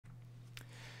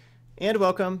And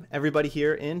welcome everybody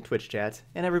here in Twitch chat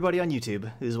and everybody on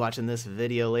YouTube who's watching this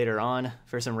video later on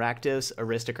for some Rakdos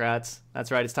Aristocrats.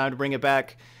 That's right, it's time to bring it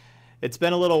back. It's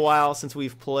been a little while since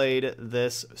we've played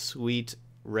this sweet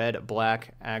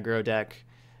red-black aggro deck,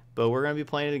 but we're going to be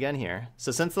playing it again here.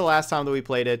 So since the last time that we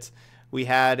played it, we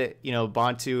had,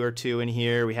 Bantu or two in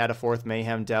here. We had a fourth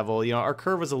Mayhem Devil. Our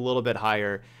curve was a little bit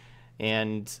higher,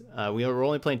 and we were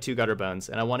only playing 2 Gutter Bones,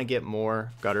 and I want to get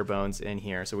more Gutter Bones in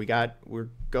here. So we're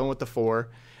going with the 4.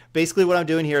 Basically what I'm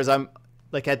doing here is I'm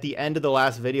like at the end of the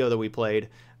last video that we played,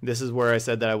 this is where I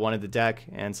said that I wanted the deck,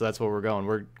 and so that's what we're going.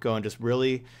 We're going just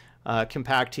really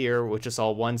compact here with just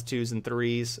all 1s, 2s, and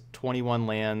 3s, 21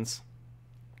 lands.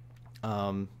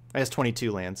 I guess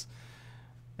 22 lands.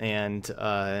 And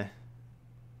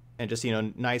just,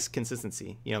 nice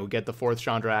consistency. We get the 4th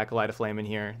Chandra Acolyte of Flame in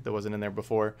here that wasn't in there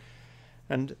before.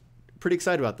 And pretty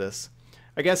excited about this.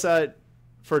 I guess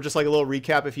for just like a little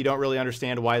recap, if you don't really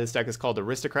understand why this deck is called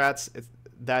Aristocrats,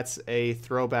 that's a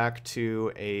throwback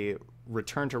to a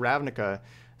Return to Ravnica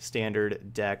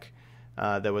standard deck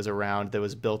that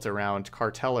was built around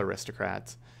Cartel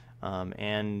Aristocrats.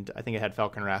 And I think it had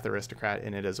Falcon Wrath Aristocrat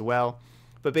in it as well.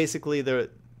 But basically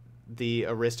the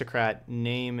aristocrat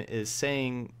name is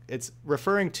saying it's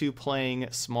referring to playing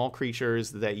small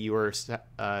creatures that you are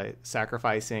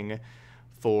sacrificing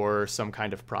for some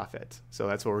kind of profit. So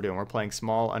that's what we're doing. We're playing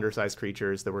small, undersized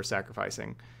creatures that we're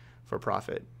sacrificing for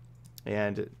profit.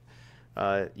 And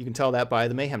you can tell that by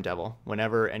the Mayhem Devil.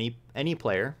 Whenever any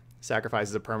player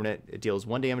sacrifices a permanent, it deals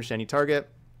 1 damage to any target.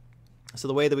 So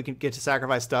the way that we can get to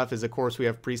sacrifice stuff is, of course, we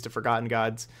have Priest of Forgotten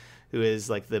Gods, who is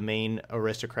like the main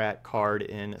aristocrat card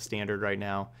in standard right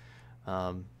now.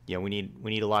 We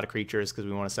need a lot of creatures because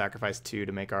we want to sacrifice 2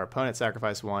 to make our opponent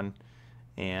sacrifice 1,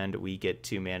 and we get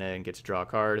 2 mana and get to draw a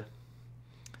card.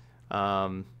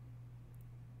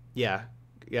 Yeah,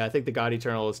 I think the God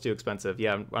Eternal is too expensive.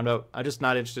 Yeah, I'm just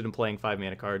not interested in playing 5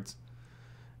 mana cards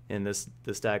in this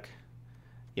deck.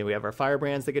 We have our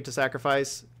Firebrands that get to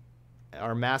sacrifice,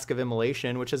 our Mask of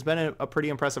Immolation, which has been a pretty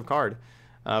impressive card.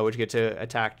 Which get to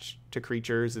attack to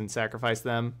creatures and sacrifice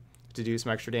them to do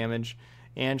some extra damage.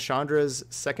 And Chandra's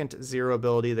second 0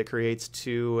 ability that creates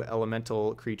 2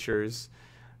 elemental creatures.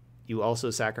 You also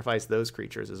sacrifice those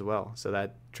creatures as well, so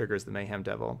that triggers the Mayhem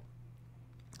Devil.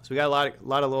 So we got a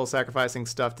lot of little sacrificing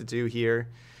stuff to do here.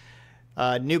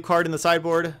 New card in the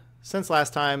sideboard since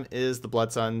last time is the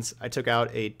Blood Suns. I took out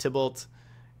a Tybalt.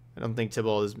 I don't think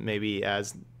Tybalt is maybe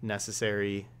as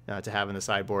necessary to have in the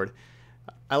sideboard.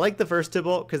 I like the first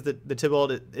Tybalt because the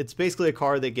Tybalt, it's basically a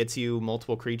card that gets you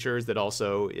multiple creatures that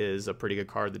also is a pretty good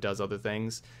card that does other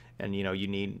things. And, you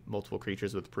need multiple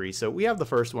creatures with Priest. So we have the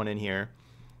first one in here,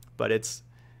 but it's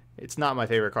not my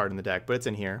favorite card in the deck, but it's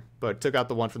in here. But took out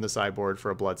the one from the sideboard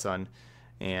for a Blood Sun,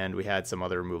 and we had some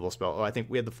other removal spell. Oh, I think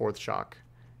we had the 4th Shock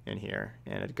in here,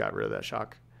 and it got rid of that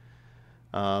Shock.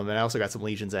 And I also got some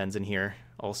Legion's Ends in here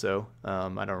also. I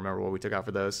don't remember what we took out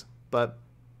for those. But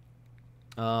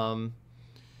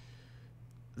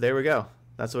there we go.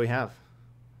 That's what we have.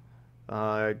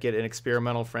 Get an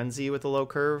Experimental Frenzy with a low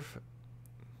curve.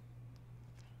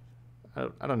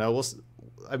 I don't know.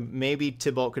 Maybe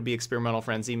Tybalt could be Experimental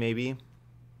Frenzy. Maybe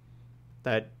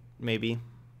that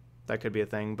could be a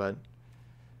thing. But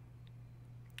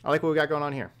I like what we got going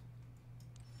on here.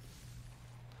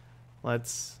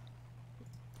 Let's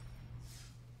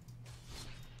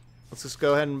just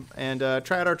go ahead and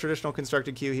try out our traditional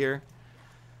constructed queue here.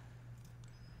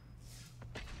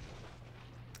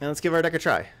 And let's give our deck a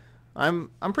try. I'm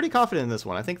pretty confident in this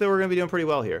one. I think that we're gonna be doing pretty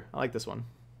well here. I like this one.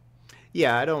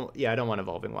 Yeah, I don't want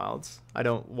Evolving Wilds. I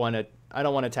don't want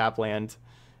to tap land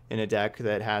in a deck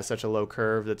that has such a low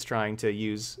curve that's trying to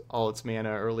use all its mana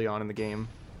early on in the game.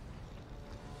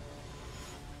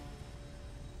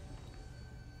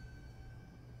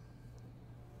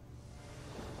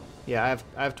 Yeah,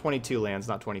 I have 22 lands,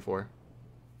 not 24.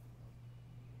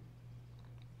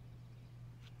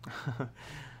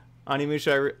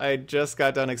 Animusha, I just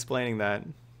got done explaining that.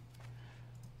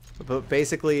 But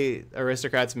basically,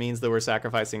 Aristocrats means that we're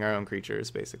sacrificing our own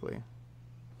creatures, basically.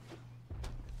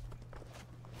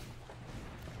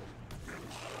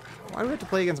 Why do we have to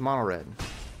play against mono red?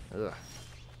 Ugh.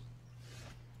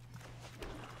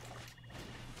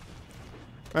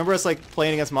 Remember us like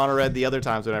playing against mono red the other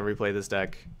times whenever we play this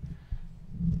deck.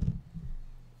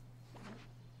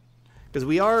 Because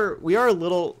we are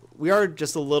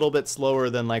just a little bit slower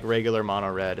than like regular mono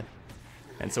red,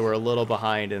 and so we're a little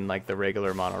behind in like the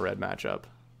regular mono red matchup.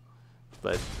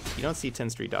 But you don't see 10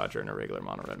 Street Dodger in a regular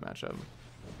mono red matchup.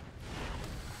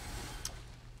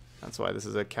 That's why this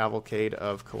is a Cavalcade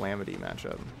of Calamity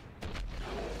matchup.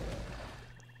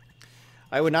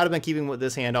 I would not have been keeping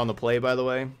this hand on the play, by the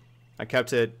way. I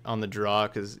kept it on the draw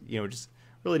because, you know, just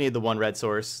really need the one red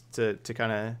source to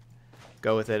kind of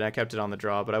go with it. I kept it on the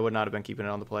draw, but I would not have been keeping it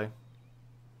on the play.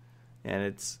 And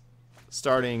it's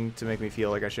starting to make me feel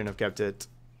like I shouldn't have kept it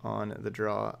on the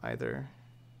draw either.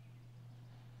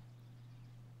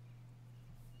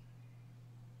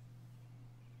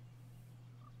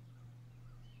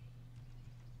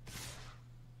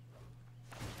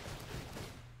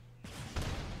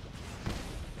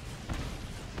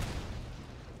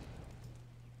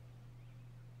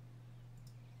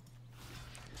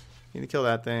 Need to kill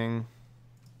that thing.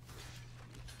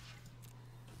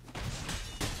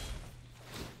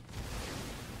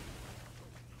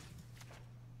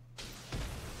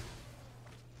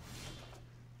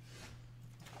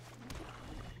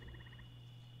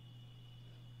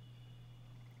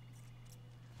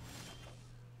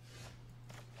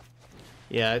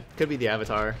 Yeah, it could be the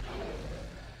avatar.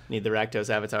 Need the Rakdos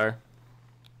avatar.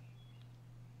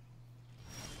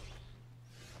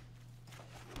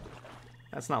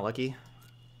 That's not lucky.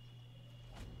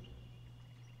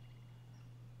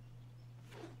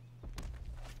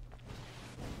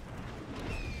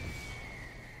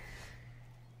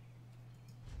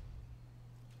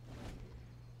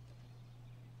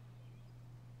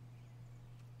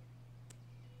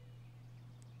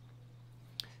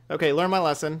 Okay, learn my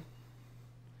lesson.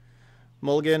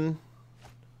 Mulligan.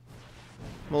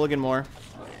 Mulligan more.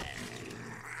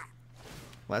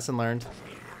 Lesson learned.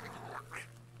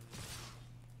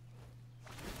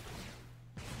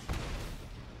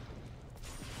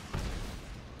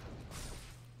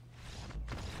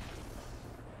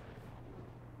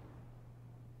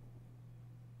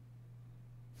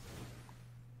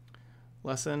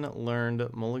 Lesson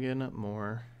learned, mulligan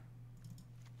more.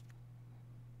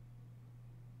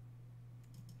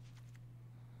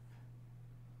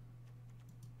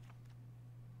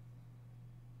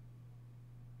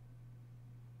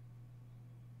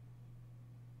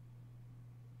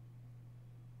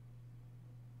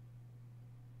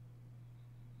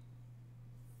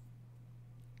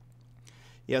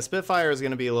 Yeah, Spitfire is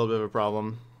going to be a little bit of a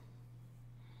problem.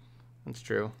 That's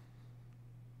true.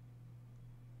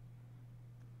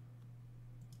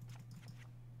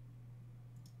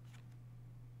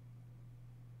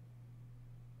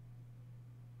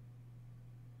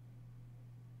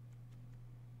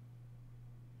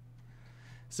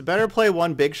 Is it better to play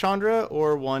one Big Chandra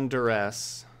or one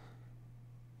Duress?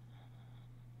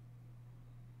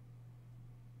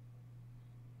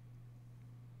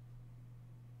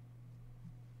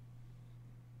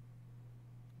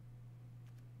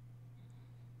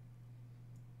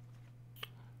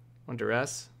 One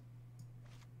Duress?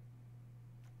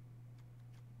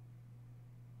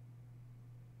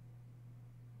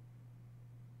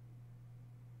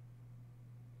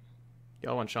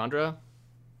 Y'all want Chandra?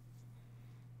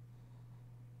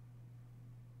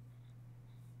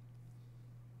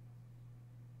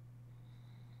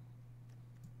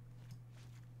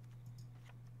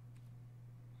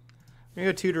 I'm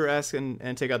gonna go 2 Duress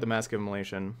and take out the Mask of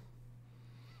Immolation.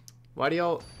 Why do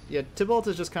y'all... Yeah, Tybalt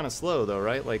is just kind of slow, though,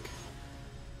 right? Like,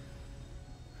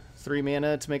 3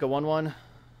 mana to make a 1/1?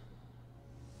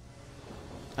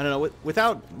 I don't know.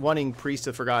 Without wanting Priest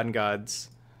of Forgotten Gods,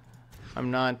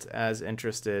 I'm not as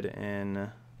interested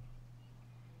in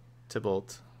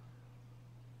Tybalt.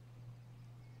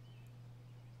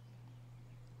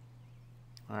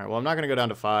 Alright, well, I'm not going to go down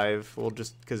to 5. We'll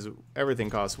just... Because everything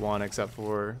costs 1 except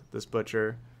for this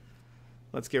Butcher.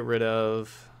 Let's get rid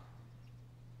of...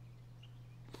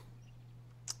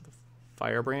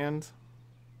 Firebrand,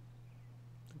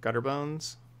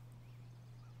 Gutterbones.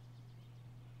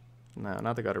 No,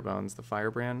 not the Gutterbones, the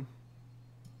Firebrand.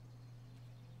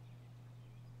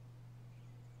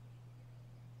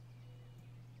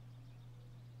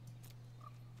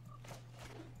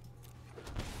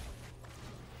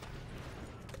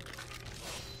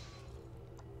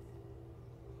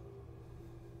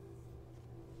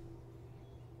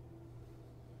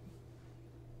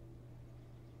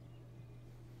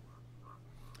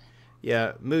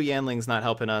 Yeah, Mu Yanling's not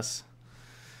helping us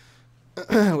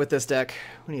with this deck.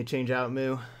 We need to change out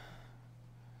Mu.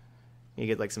 You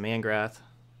get like some Angrath.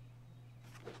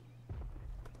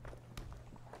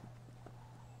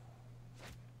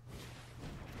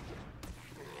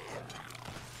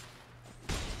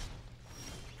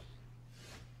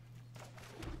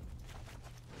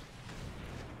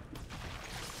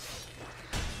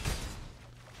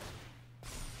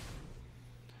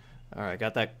 Alright,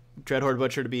 got that Dreadhorde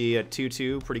Butcher to be a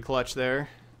 2/2, pretty clutch there.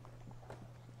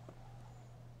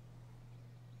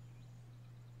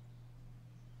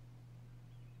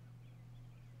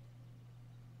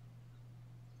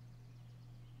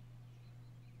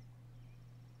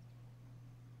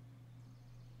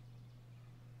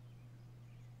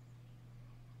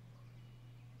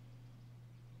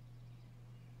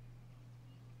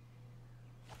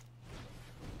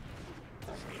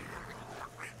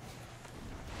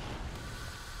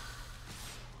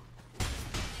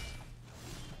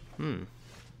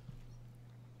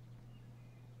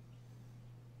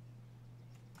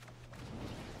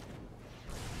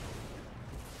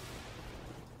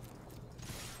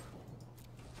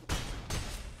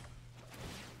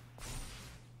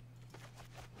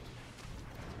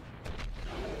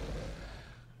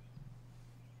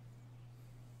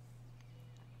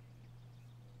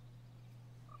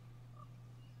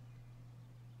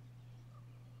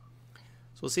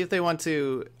 We'll see if they want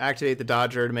to activate the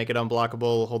Dodger to make it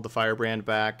unblockable, hold the Firebrand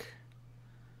back.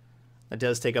 It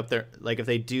does take up their, like if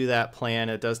they do that plan,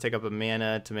 it does take up a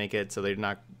mana to make it so they're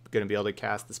not going to be able to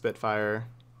cast the Spitfire.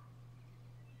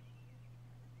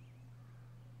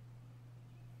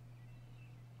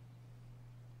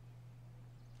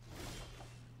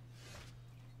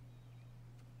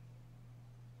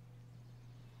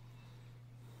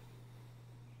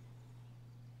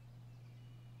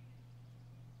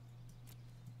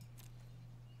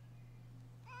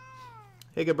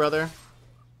 Hey, good brother.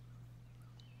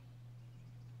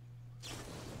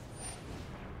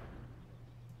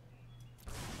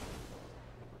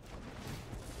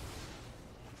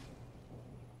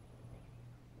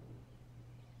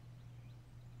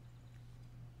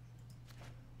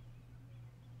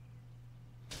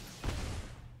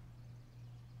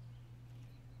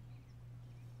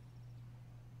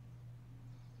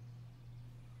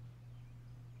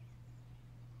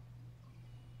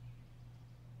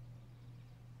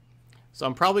 So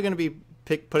I'm probably going to be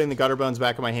putting the Gutter Bones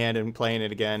back in my hand and playing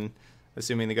it again,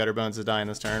 assuming the Gutter Bones is dying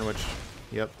this turn, which,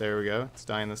 yep, there we go. It's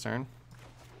dying this turn.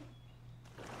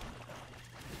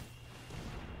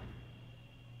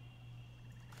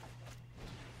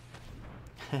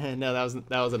 No, that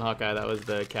wasn't Hawkeye. That was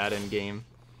the cat in game.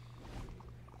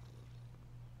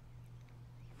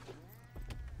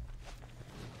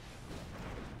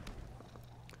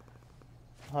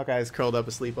 Hawkeye's curled up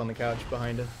asleep on the couch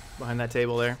behind that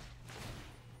table there.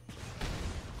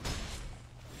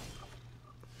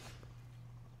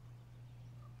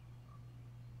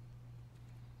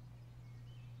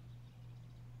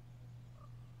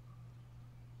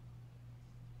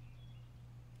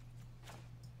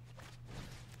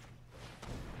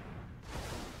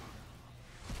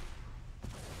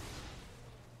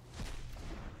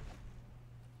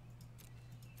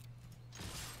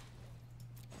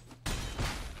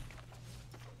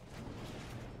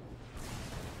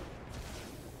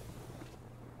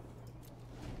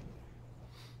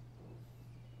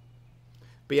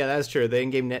 But yeah, that's true. The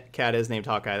in-game cat is named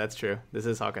Hawkeye. That's true. This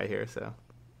is Hawkeye here, so.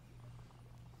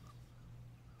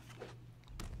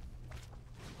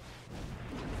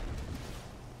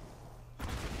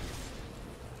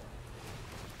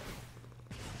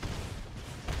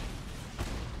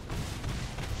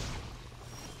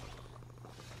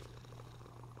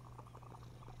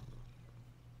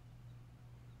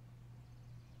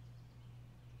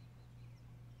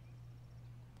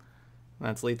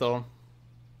 That's lethal.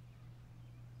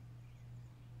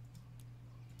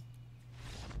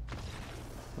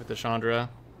 With the Chandra.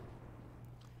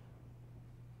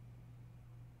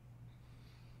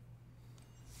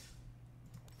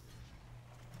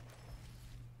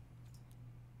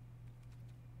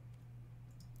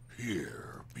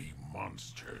 Here be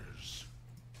monsters.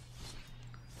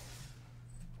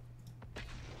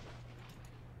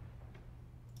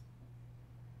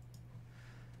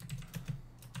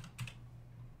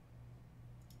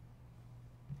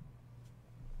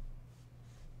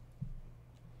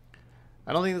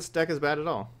 I don't think this deck is bad at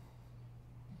all.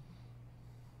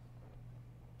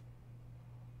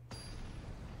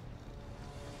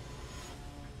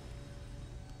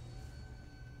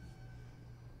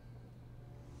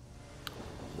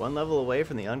 One level away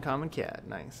from the uncommon cat.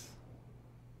 Nice.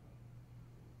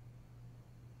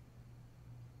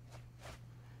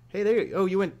 Hey, there you, oh,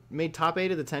 you made top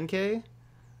 8 of the 10K?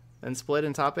 Then split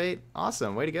in top 8?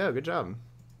 Awesome. Way to go. Good job.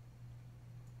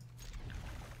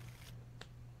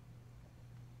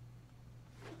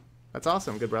 That's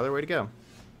awesome. Good brother. Way to go.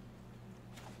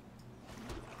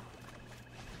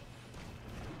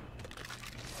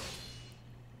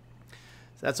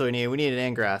 So that's what we need. We need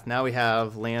an Angrath. Now we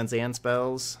have lands and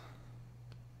spells.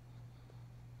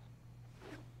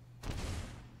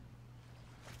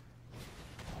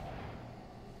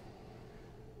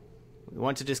 We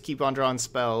want to just keep on drawing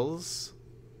spells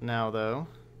now, though.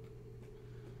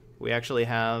 We actually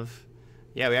have...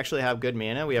 Yeah, we actually have good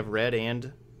mana. We have red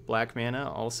and black mana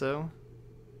also.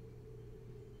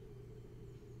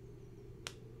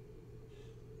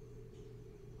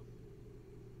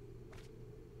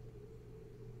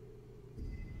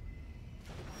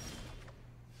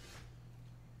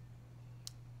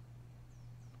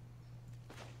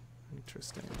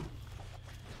 Interesting.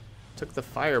 Took the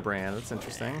Firebrand. That's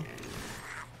interesting.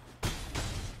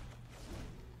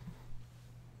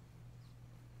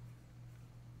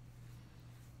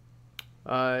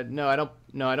 No, I don't.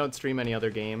 No, I don't stream any other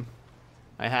game.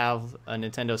 I have a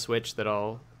Nintendo Switch that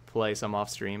I'll play some off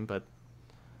stream, but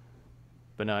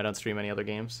no, I don't stream any other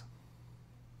games.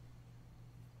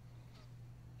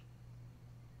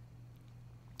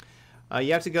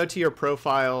 You have to go to your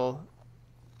profile.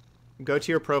 Go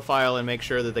to your profile and make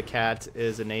sure that the cat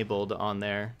is enabled on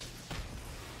there.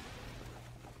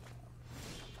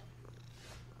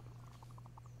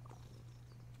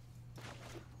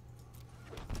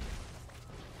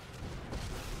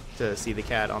 To see the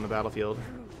cat on the battlefield.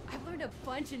 I've learned a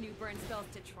bunch of new burn spells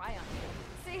to try on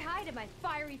you. Say hi to my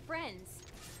fiery friends.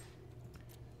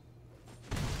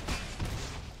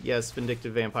 Yes,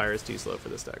 Vindictive Vampire is too slow for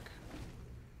this deck.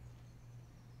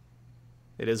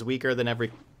 It is weaker than every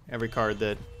card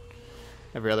that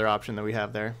every other option that we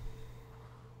have there.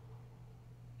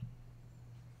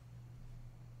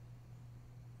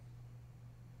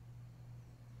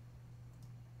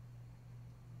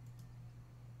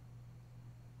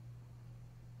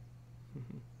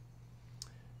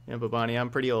 Yeah, but Bonnie, I'm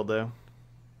pretty old though.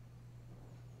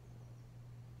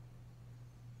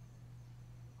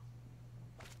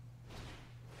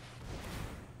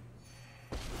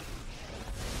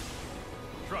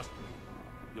 Trust me,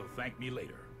 you'll thank me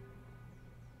later.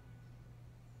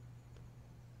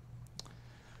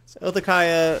 So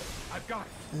Othakaya I've got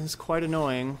it. is quite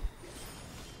annoying.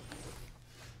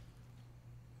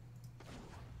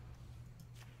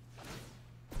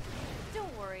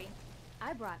 Don't worry,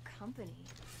 I brought company.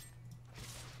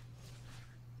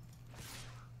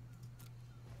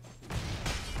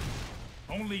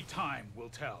 Only time will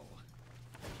tell.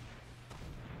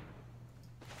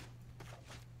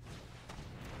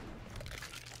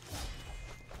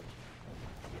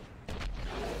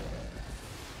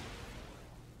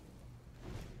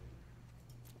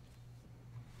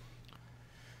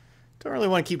 Don't really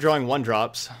want to keep drawing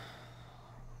 1-drops.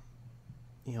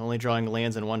 You know, only drawing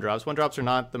lands and 1-drops. 1-drops are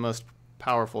not the most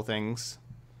powerful things.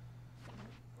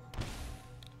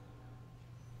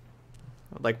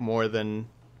 I'd like more than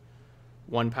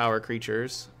 1-power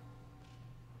creatures.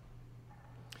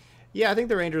 Yeah, I think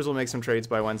the Rangers will make some trades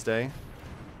by Wednesday.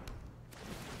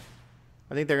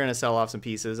 I think they're going to sell off some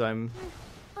pieces. I'm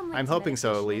hoping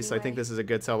so, at least. I think this is a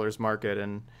good seller's market,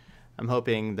 and I'm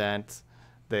hoping that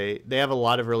they have a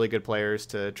lot of really good players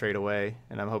to trade away,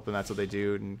 and I'm hoping that's what they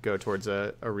do and go towards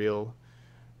a real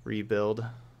rebuild.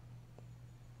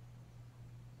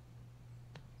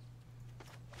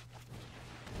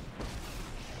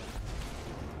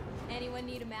 Anyone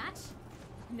need a match?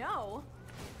 No?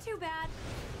 Too bad.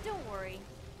 Don't worry,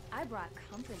 I brought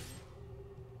company.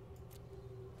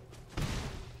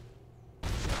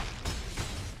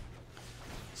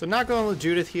 So not going with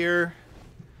Judith here,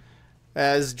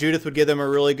 as Judith would give them a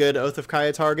really good Oath of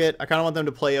Kaya target. I kind of want them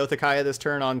to play Oath of Kaya this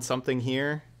turn on something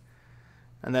here,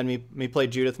 and then me play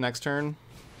Judith next turn.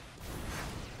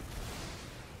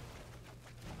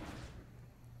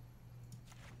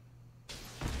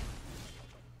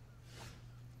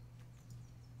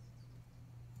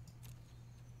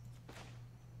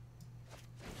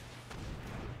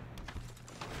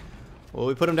 Well,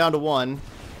 we put him down to 1.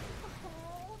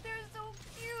 Oh, they're so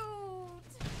cute.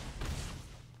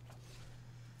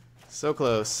 So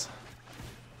close.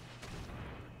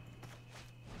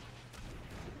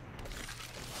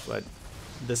 But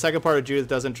the second part of Judith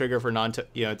doesn't trigger for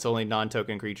it's only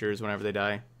non-token creatures whenever they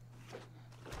die.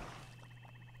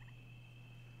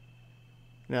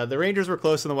 Now, the Rangers were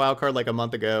close in the wild card like a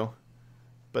month ago,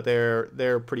 but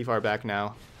they're pretty far back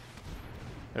now.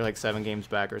 They're like 7 games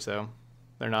back or so.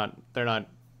 They're not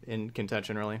in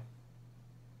contention really.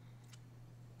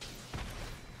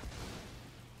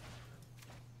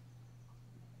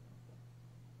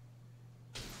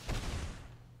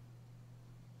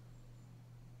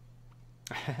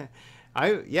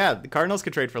 Yeah, the Cardinals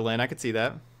could trade for Lynn. I could see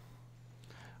that.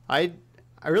 I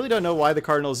really don't know why the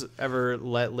Cardinals ever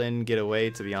let Lynn get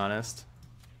away, to be honest.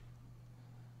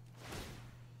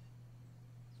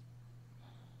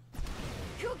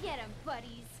 Go get him, buddies.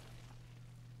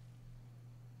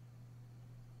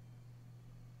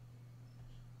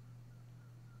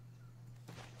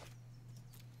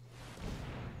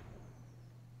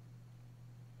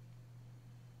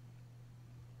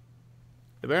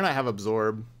 They better not have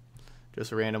Absorb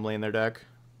just randomly in their deck.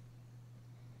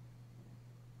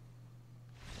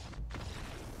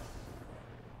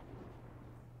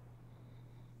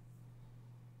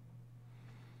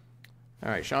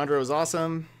 Alright, Chandra was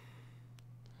awesome.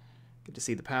 Good to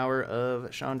see the power of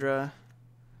Chandra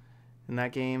in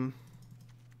that game.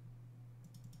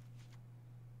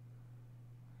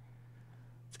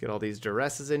 get all these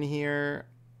duresses in here.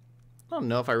 I don't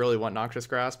know if I really want Noxious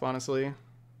Grasp, honestly.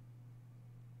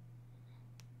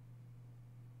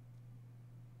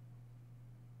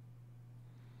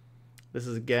 This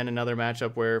is, again, another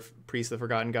matchup where Priest of the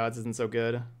Forgotten Gods isn't so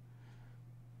good.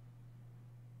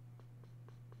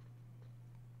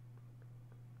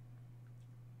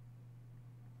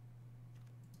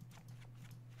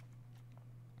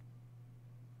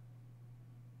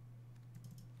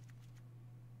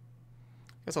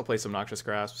 Guess I'll play some Noxious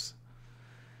Grasps.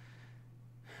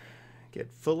 Get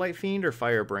Footlight Fiend or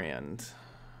Firebrand?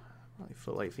 Probably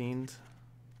Footlight Fiend.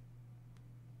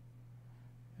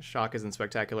 Shock isn't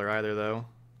spectacular either, though.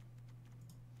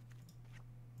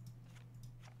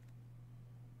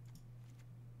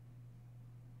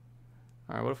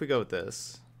 Alright, what if we go with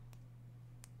this?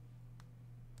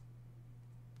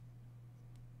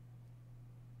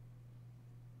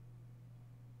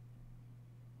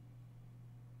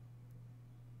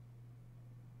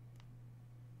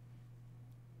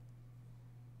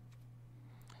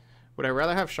 Would I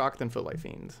rather have Shock than Footlight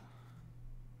Fiend?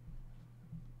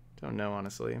 Don't know,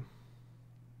 honestly.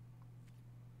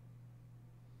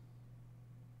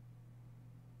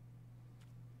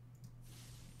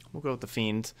 We'll go with the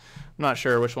Fiend. I'm not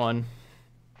sure which one.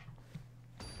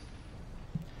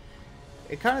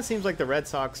 It kind of seems like the Red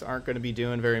Sox aren't going to be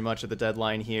doing very much at the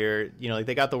deadline here. You know, like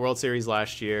they got the World Series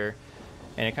last year,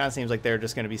 and it kind of seems like they're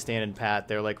just going to be standing pat.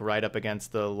 They're like right up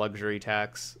against the luxury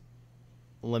tax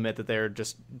limit that they're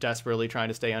just desperately trying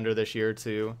to stay under this year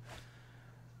to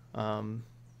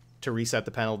reset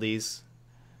the penalties,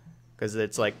 because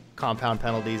it's like compound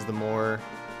penalties. The more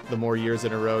years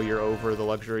in a row you're over the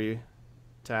luxury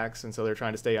tax, and so they're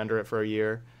trying to stay under it for a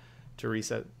year to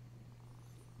reset.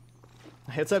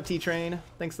 Hits up T-Train.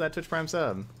 Thanks for that Twitch Prime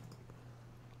sub.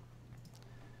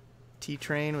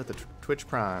 T-Train with the Twitch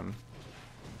Prime.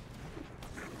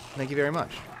 Thank you very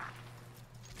much.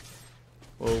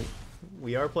 Well,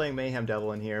 we are playing Mayhem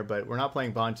Devil in here, but we're not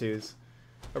playing Bantus.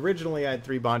 Originally, I had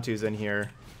 3 Bantus in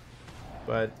here,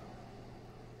 but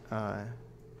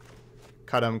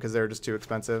cut them because they're just too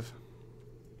expensive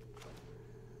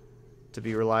to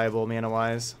be reliable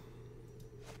mana-wise.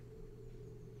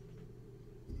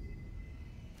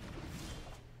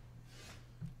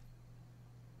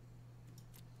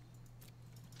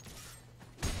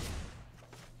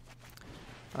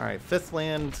 Alright, 5th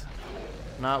land,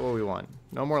 not what we want.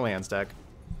 No more lands deck.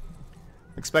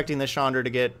 Expecting this Chandra to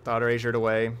get Thought Erasured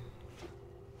away.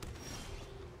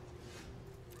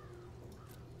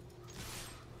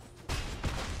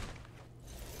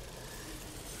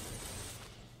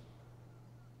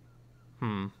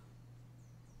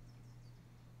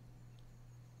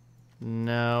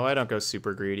 No, I don't go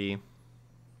super greedy.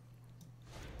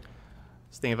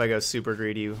 Just think if I go super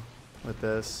greedy with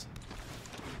this.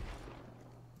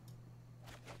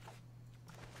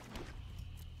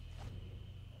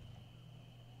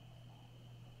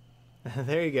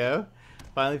 There you go.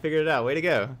 Finally figured it out. Way to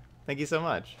go. Thank you so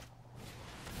much.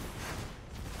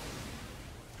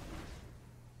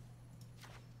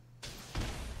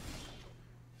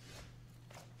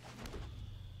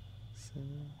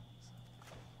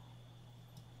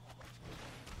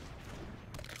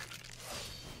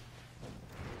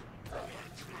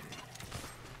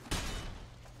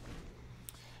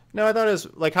 No, I thought it was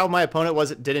like how my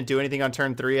opponent didn't do anything on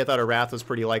turn 3. I thought a Wrath was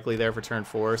pretty likely there for turn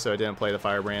 4, so I didn't play the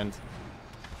Firebrand.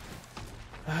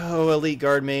 Oh, Elite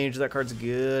Guard Mage, that card's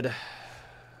good.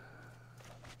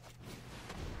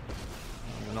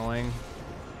 Annoying.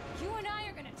 You and I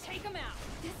are gonna take him out.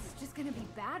 This is just gonna be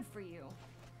bad for you.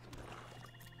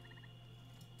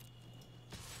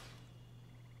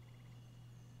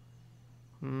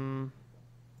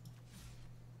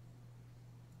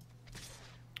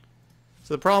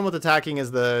 So the problem with attacking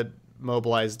is the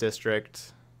mobilized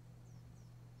district.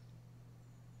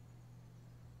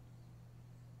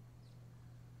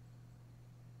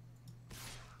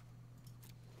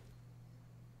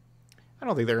 I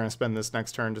don't think they're going to spend this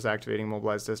next turn just activating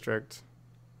mobilized district.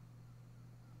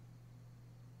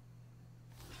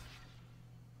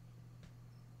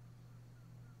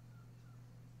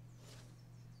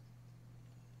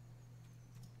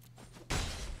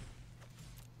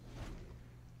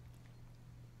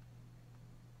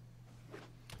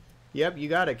 Yep, you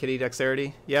got it, Kitty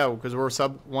Dexterity. Yeah, because we're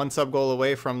one sub goal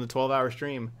away from the 12-hour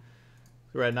stream.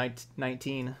 We're at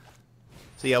 19.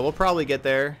 So yeah, we'll probably get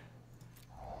there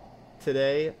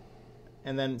today.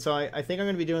 And then, so I think I'm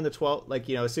going to be doing the 12, like,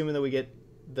 you know, assuming that we get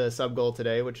the sub goal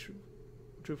today, which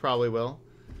we probably will.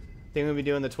 I think I'm going to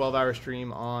be doing the 12-hour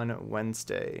stream on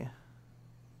Wednesday.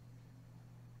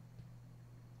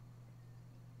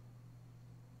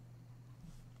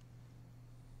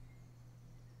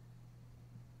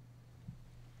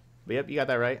 But yep, you got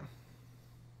that right.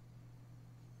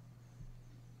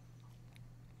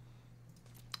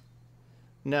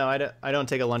 No, I don't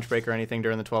take a lunch break or anything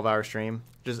during the 12-hour stream.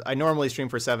 I normally stream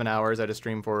for 7 hours. I just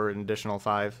stream for an additional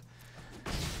 5.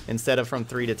 Instead of from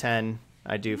 3 to 10,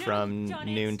 I do from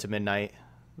noon to midnight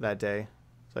that day.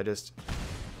 So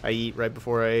I eat right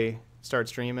before I start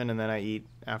streaming, and then I eat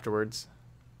afterwards.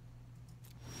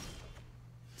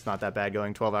 It's not that bad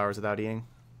going 12 hours without eating.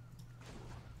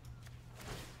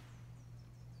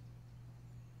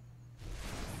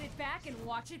 Sit back and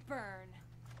watch it burn.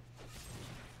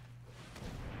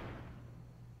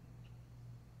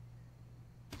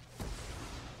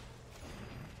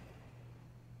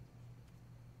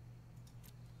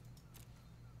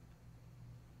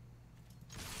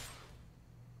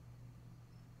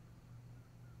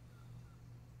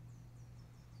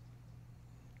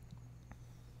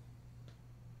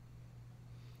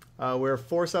 We're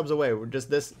 4 subs away. We're just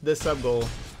this sub goal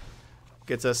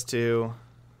gets us our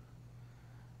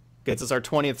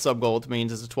 20th sub goal, which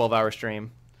means it's a 12-hour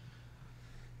stream.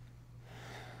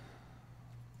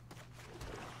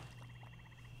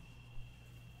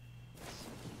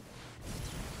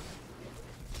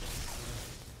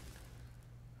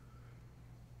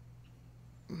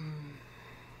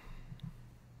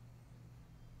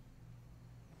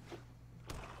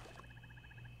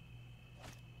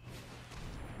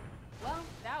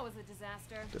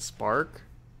 Disaster. Dispark.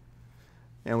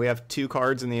 And we have 2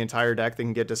 cards in the entire deck that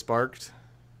can get disparked.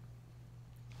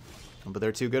 But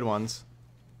they're 2 good ones.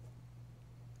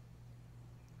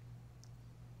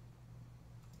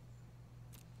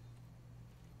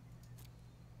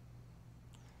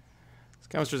 This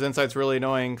Chemist's Insight's really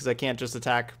annoying because I can't just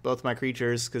attack both my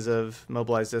creatures because of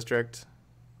Mobilized District.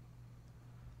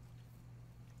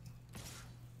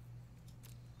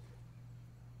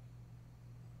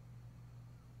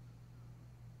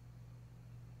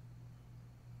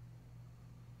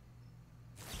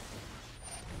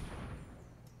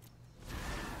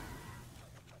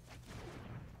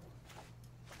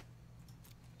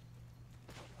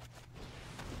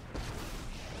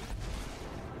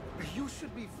 You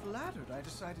should be flattered I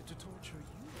decided to torture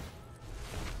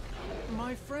you.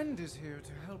 My friend is here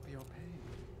to help your pain.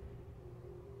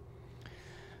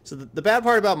 So the bad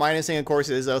part about minusing, of course,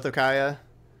 is Oath of Kaya.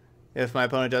 If my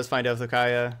opponent does find Oath of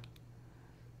Kaya,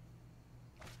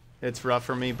 it's rough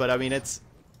for me. But I mean, it's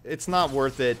not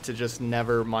worth it to just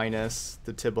never minus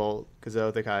the Tybalt because of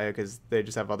Oath of Kaya, because they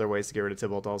just have other ways to get rid of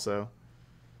Tybalt also.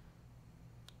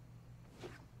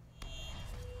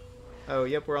 Oh,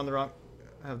 yep, we're on the wrong.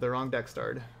 I have the wrong deck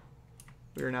starred.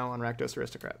 We are now on Rakdos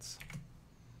Aristocrats.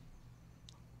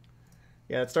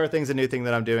 Yeah, Star Thing's a new thing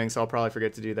that I'm doing, so I'll probably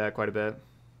forget to do that quite a bit.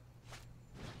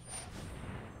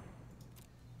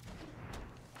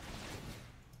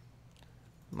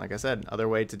 Like I said, other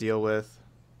way to deal with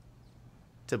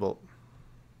Tybalt.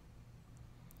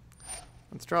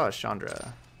 Let's draw a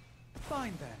Chandra.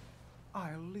 Fine then,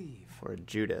 I'll leave. Or a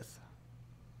Judith.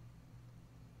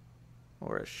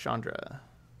 Or a Chandra.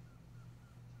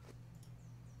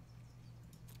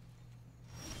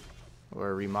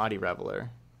 Or a Rimadi Reveler.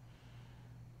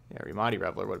 Yeah, Rimadi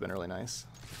Reveler would have been really nice.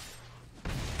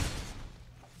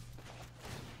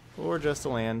 Or just a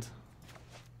land.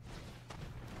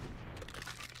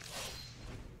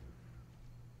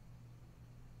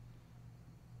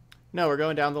 No, we're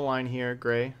going down the line here,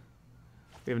 Gray.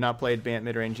 We have not played Bant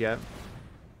midrange yet.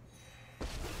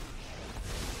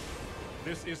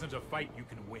 This isn't a fight you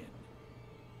can win.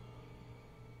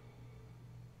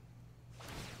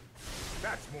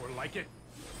 That's more like it.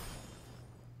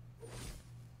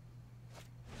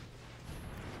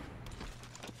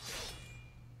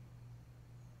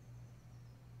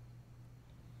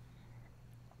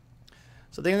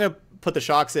 So I think I'm gonna put the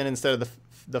shocks in instead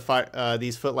of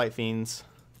these Footlight Fiends.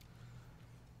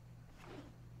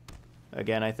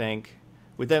 Again, I think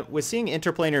with seeing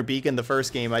Interplanar Beacon the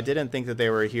first game, I didn't think that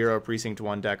they were a Hero Precinct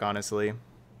 1 deck, honestly.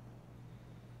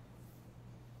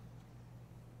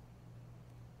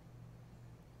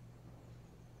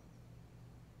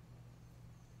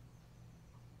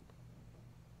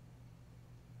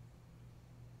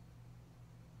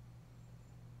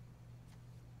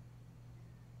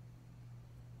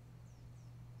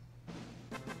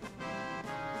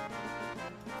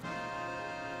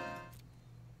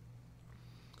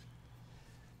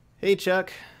 Hey,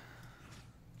 Chuck.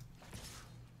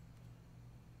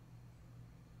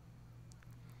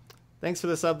 Thanks for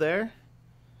the sub there.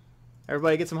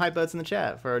 Everybody get some hype votes in the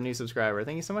chat for our new subscriber.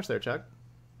 Thank you so much there, Chuck.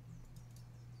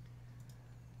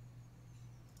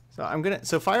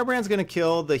 So Firebrand's gonna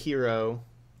kill the hero.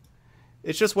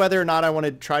 It's just whether or not I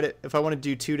want to if I want to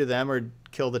do 2 to them or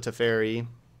kill the Teferi.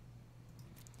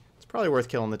 Probably worth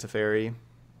killing the Teferi.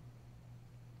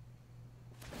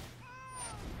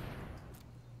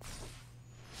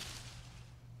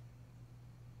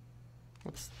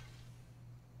 What's...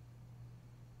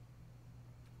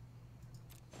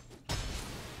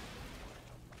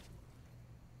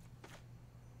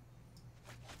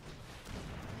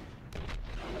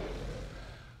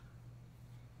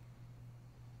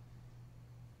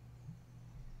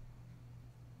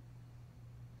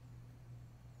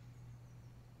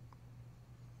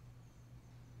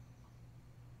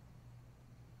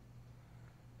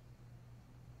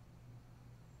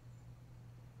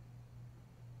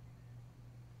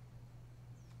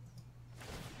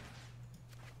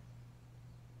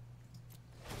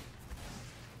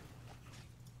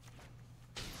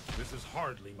 This is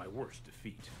hardly my worst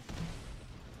defeat.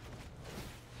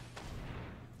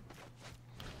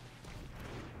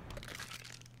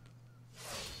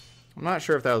 I'm not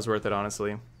sure if that was worth it,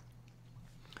 honestly. So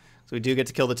we do get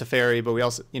to kill the Teferi, but we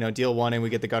also, you know, deal one and we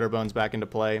get the Gutter Bones back into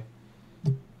play.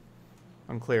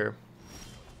 Unclear.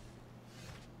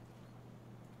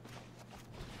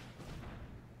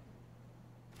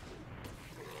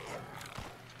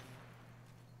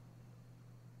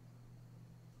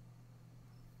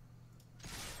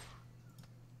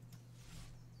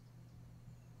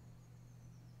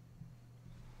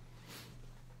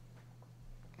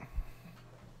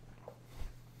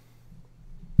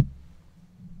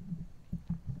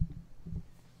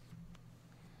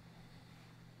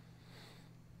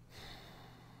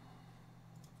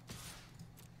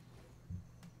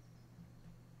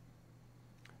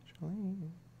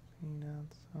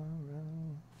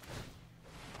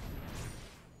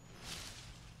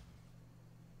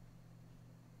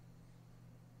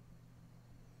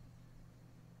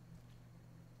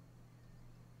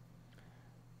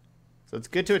 So it's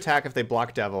good to attack if they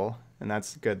block Devil, and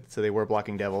that's good. So they were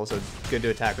blocking Devil, so it's good to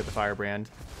attack with the Firebrand.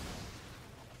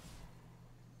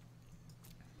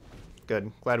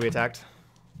 Good. Glad we attacked.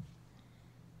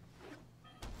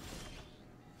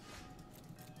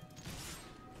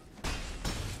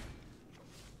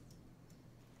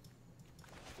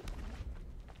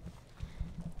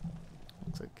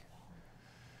 Looks like...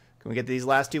 Can we get these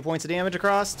last 2 points of damage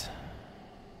across?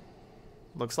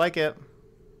 Looks like it.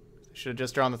 Should have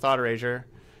just drawn the Thought Erasure.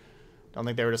 Don't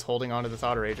think they were just holding on to the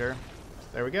Thought Erasure.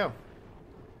 There we go.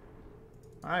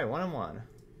 Alright, 1-1.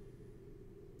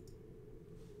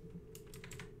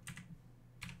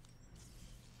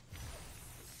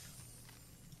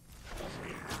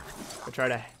 I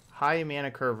tried a high mana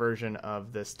curve version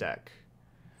of this deck.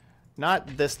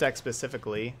 Not this deck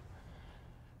specifically.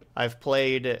 I've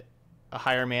played a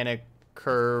higher mana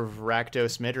curve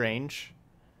Rakdos midrange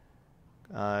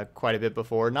quite a bit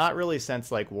before. Not really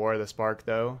since like War of the Spark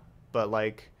though, but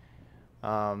like you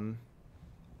know,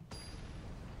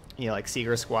 like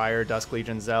Seeger Squire, Dusk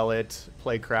Legion Zealot,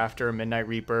 Plague Crafter, Midnight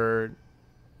Reaper,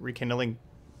 Rekindling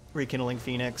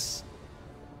Phoenix,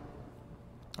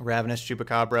 Ravenous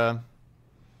Chupacabra,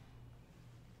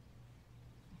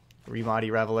 Remadi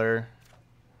Reveler,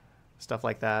 stuff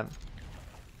like that.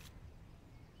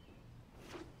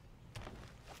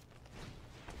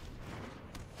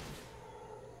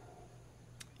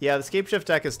 Yeah, the Scapeshift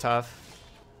deck is tough.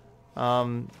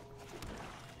 That's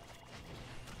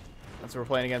what we're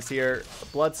playing against here.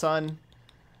 Blood Sun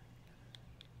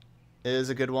is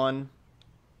a good one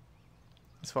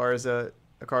as far as a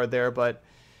card there, but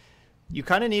you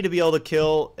kind of need to be able to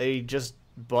kill a just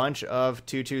bunch of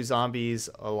 2/2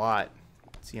 zombies a lot.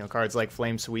 So, you know, cards like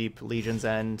Flame Sweep, Legion's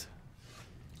End.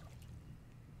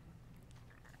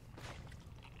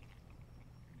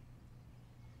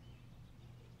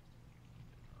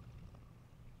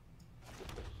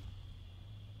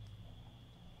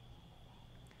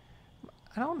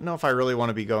 I don't know if I really want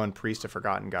to be going Priest of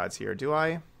Forgotten Gods here, do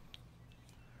I?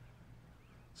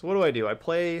 So what do? I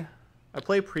play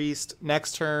Priest.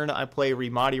 Next turn, I play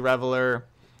Remadi Reveler,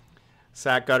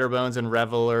 sack Gutterbones and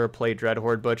Reveler, play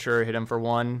Dreadhorde Butcher, hit him for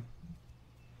 1.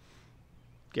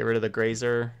 Get rid of the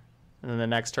Grazer. And then the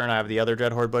next turn, I have the other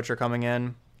Dreadhorde Butcher coming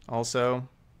in also.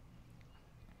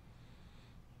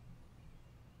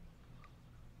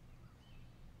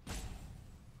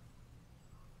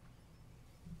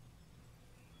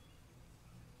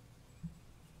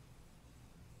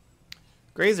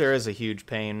 Grazer is a huge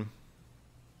pain.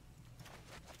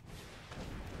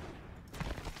 I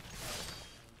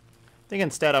think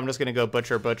instead I'm just going to go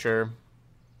Butcher Butcher.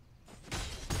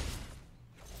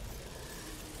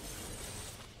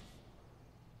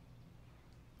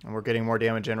 And we're getting more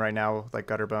damage in right now with like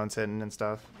Gutterbones hitting and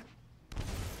stuff.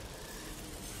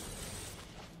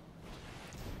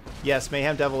 Yes,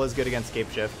 Mayhem Devil is good against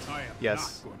Scapeshift. I am Yes,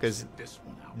 not going to because sit this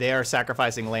one out. they are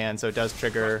sacrificing land, so it does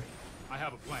trigger I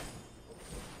have a plan.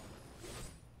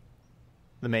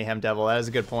 the Mayhem Devil. That is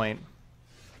a good point.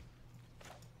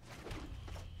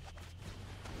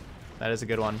 That is a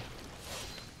good one.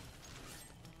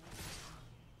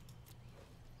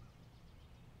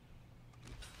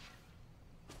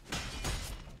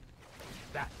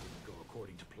 That didn't go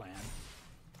according to plan.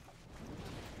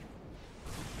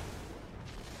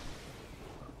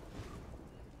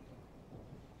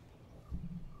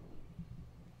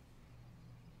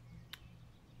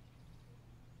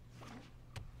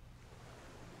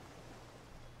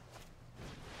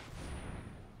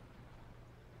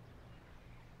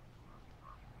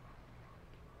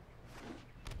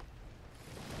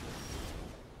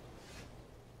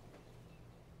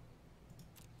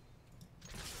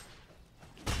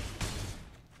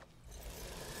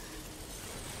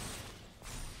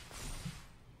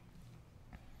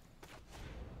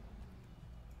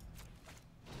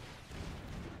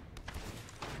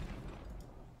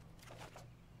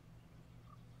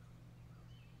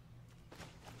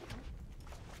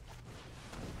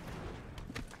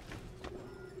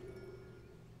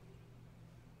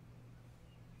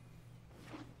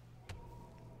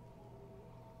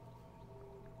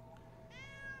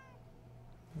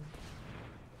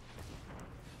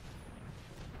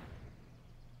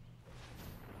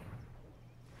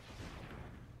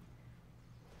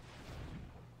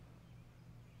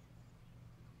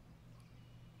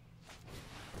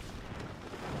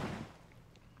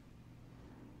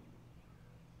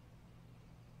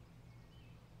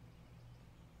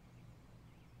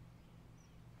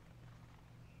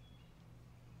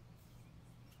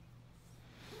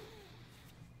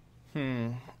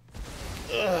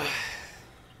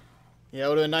 Yeah, it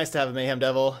would have been nice to have a Mayhem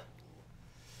Devil.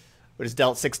 Would have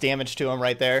dealt 6 damage to him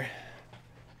right there.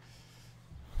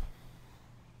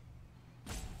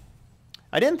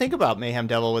 I didn't think about Mayhem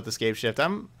Devil with Escape Shift. I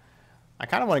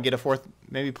kind of want to get a fourth,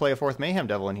 maybe play a 4th Mayhem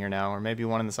Devil in here now, or maybe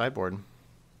one in the sideboard.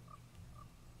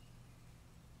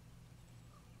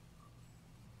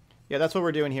 Yeah, that's what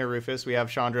we're doing here, Rufus. We have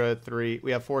Chandra 3.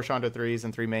 We have 4 Chandra 3s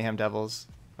and 3 Mayhem Devils.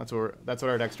 That's what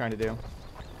our deck's trying to do.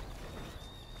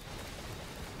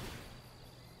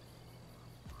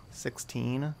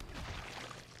 16.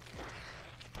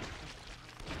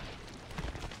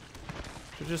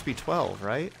 Should just be 12,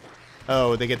 right?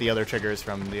 Oh, they get the other triggers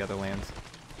from the other lands.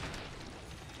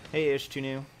 Hey, Ish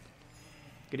Tunu.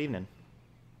 Good evening.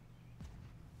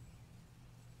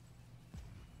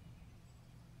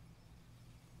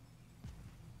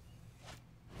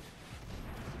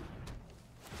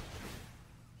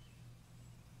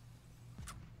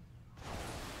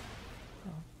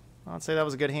 I'd say that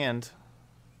was a good hand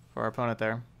for our opponent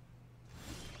there.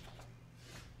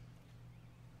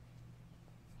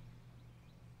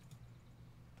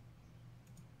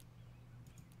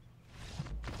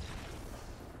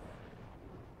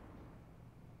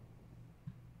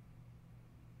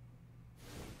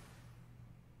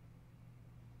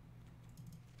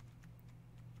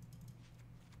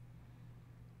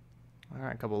 All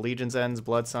right, a couple Legion's Ends,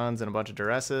 Blood Suns, and a bunch of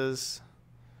Duresses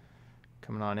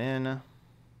coming on in.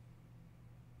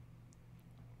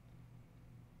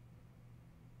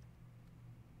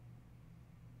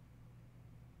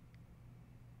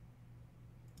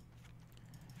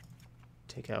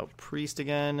 Take out Priest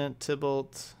again,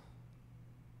 Tybalt.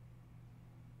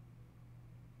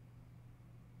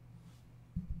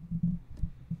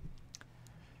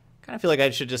 Kind of feel like I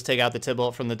should just take out the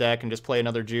Tybalt from the deck and just play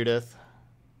another Judith.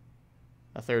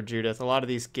 A 3rd Judith. A lot of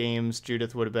these games,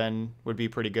 Judith would be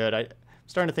pretty good. I'm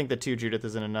starting to think that 2 Judith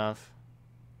isn't enough.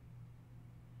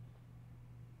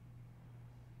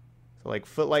 So like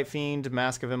Footlight Fiend,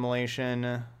 Mask of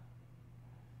Immolation.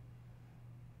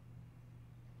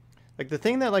 Like the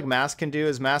thing that like Mask can do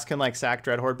is Mask can like sack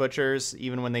Dreadhorde Butchers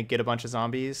even when they get a bunch of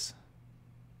zombies.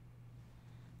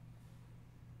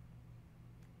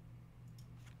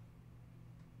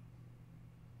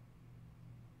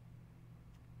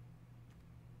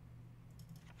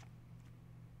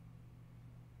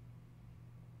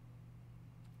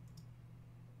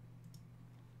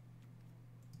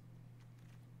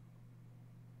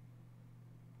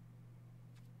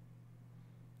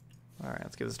 All right,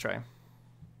 let's give this a try.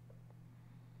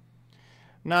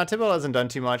 Nah, Tybalt hasn't done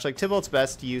too much. Like, Tybalt's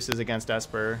best use is against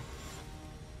Esper.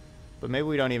 But maybe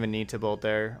we don't even need Tybalt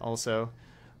there also.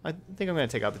 I think I'm going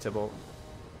to take out the Tybalt.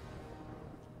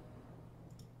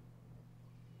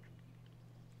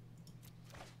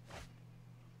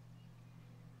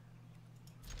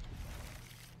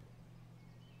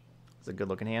 It's a good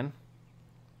looking hand.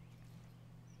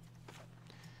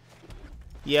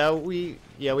 Yeah, we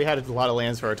had a lot of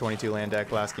lands for our 22 land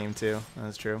deck last game too.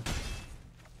 That's true.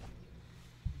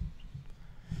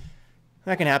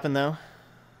 That can happen though.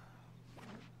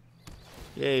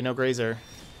 Yay, no Grazer.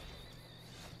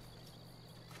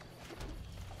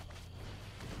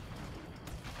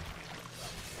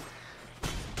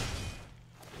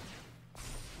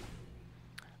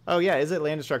 Oh yeah, Is It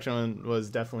Land Destruction was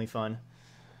definitely fun.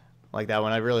 Like that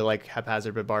one. I really like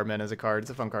Haphazard Bombardment as a card.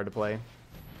 It's a fun card to play.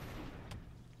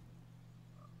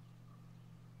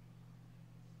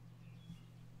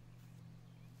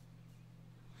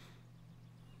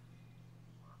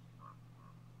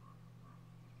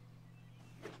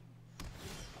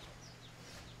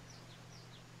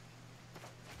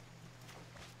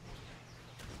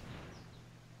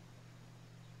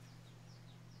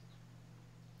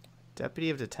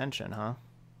 Deputy of Detention, huh?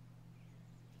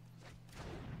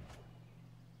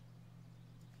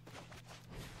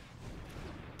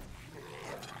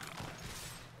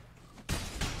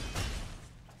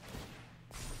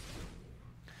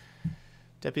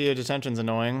 Deputy of Detention's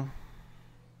annoying.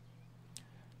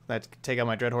 Let's take out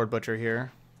my Dreadhorde Butcher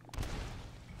here.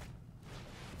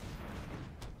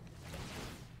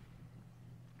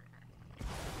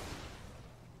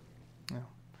 Yeah.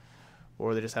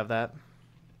 Or they just have that.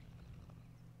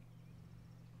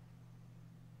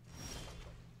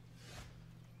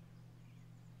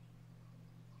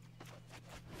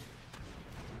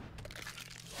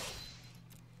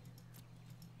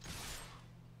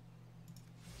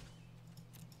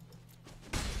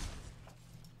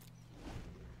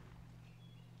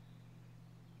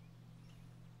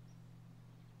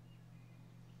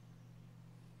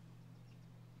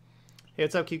 Hey,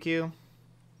 what's up, QQ?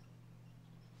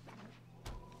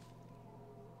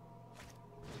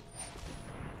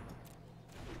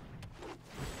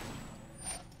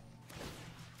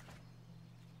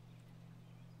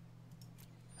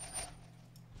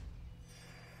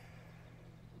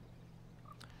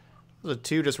 Those are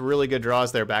two just really good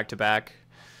draws there back to back.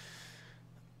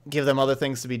 Give them other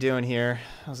things to be doing here.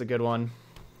 That was a good one.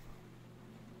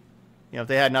 You know, if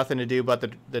they had nothing to do but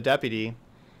the deputy.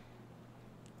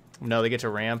 No, they get to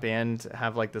ramp and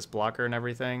have like this blocker and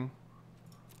everything.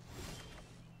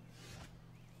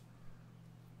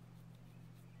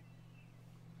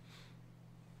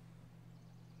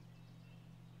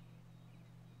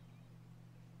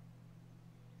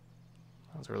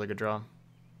 That was a really good draw.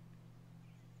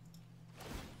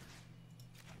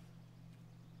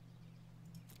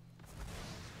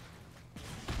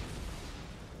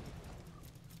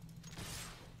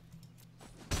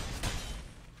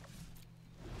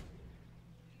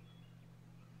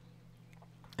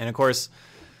 And of course,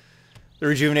 the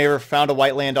Rejuvenator found a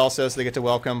white land also, so they get to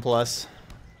welcome plus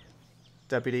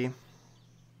Deputy.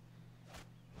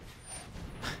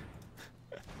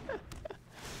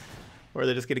 Or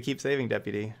they're just going to keep saving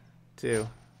Deputy, too.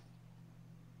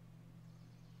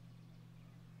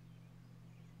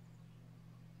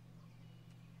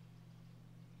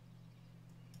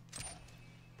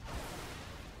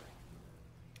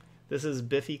 This is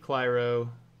Biffy Clyro,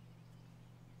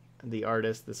 the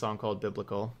artist, the song called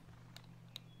Biblical.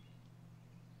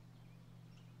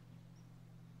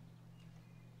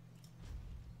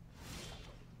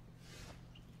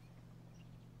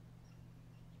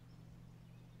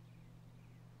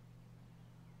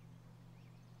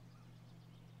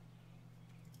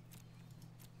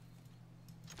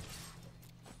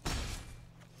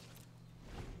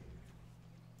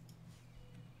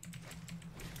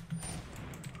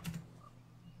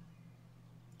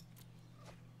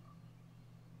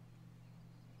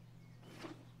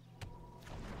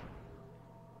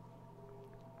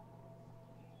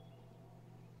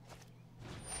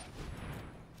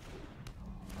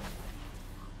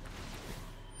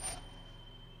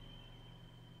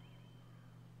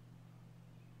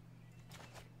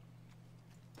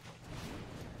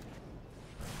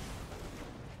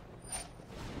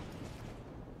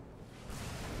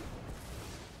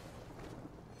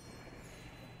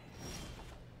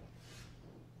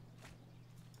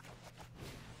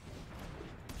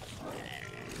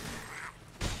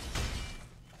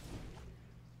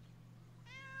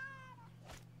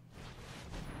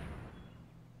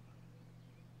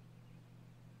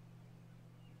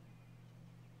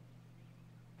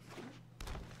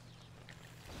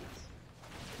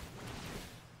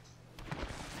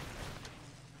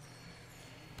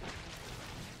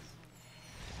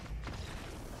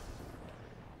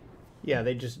 Yeah,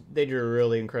 they drew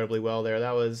really incredibly well there.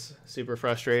 That was super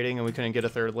frustrating, and we couldn't get a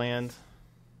third land.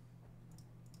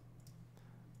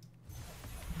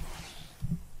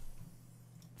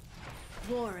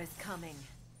 War is coming.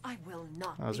 I will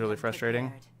not. That was really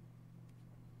frustrating.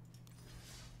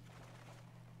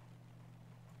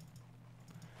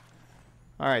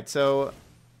 All right, so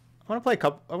I want to play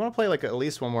I want to play like at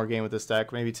least one more game with this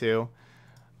deck, maybe two.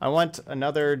 I want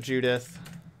another Judith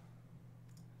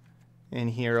in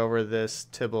here over this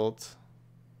Tybalt.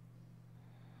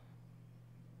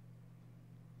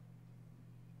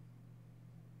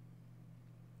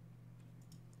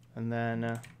 And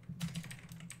then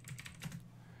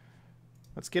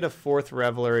let's get a fourth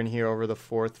Reveler in here over the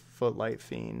fourth Footlight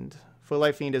Fiend.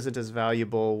 Footlight Fiend isn't as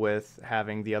valuable with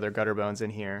having the other Gutter Bones in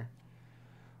here.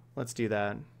 Let's do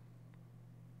that.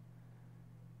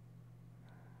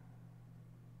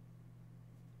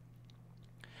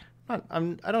 I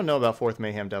don't know about fourth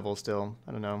Mayhem Devil still.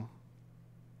 I don't know.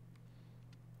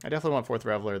 I definitely want fourth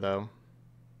Reveler though.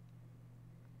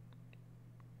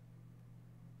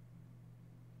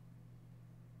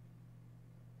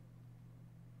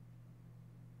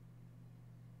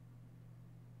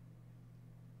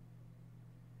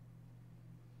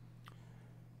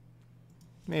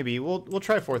 Maybe we'll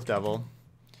try fourth Devil.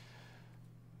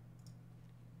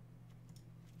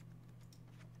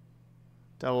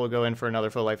 Devil will go in for another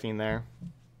Footlight Fiend there.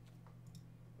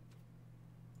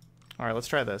 Alright, let's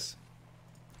try this.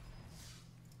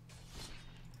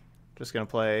 Just gonna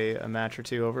play a match or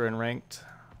two over in ranked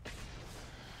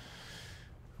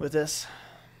with this.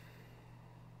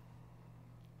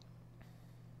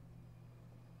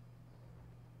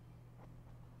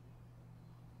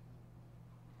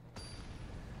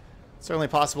 It's certainly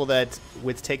possible that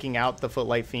with taking out the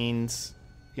Footlight Fiends,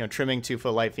 you know, trimming 2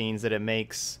 Footlight Fiends, that it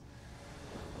makes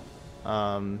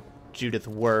Judith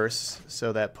worse,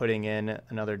 so that putting in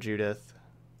another Judith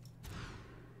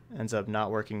ends up not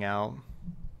working out.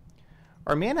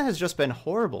 Our mana has just been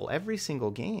horrible every single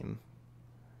game.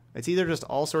 It's either just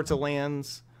all sorts of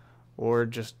lands or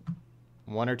just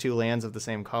 1 or 2 lands of the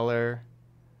same color.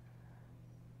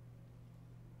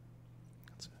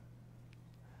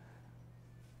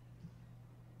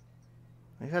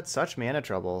 We've had such mana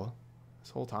trouble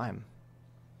this whole time.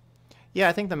 Yeah,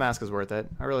 I think the mask is worth it.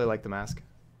 I really like the mask.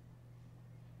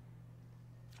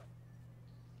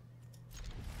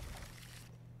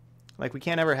 Like, we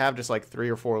can't ever have just like 3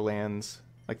 or 4 lands.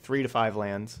 Like 3 to 5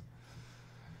 lands.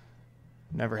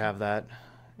 Never have that.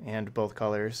 And both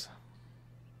colors.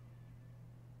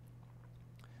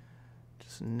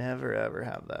 Just never ever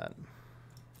have that.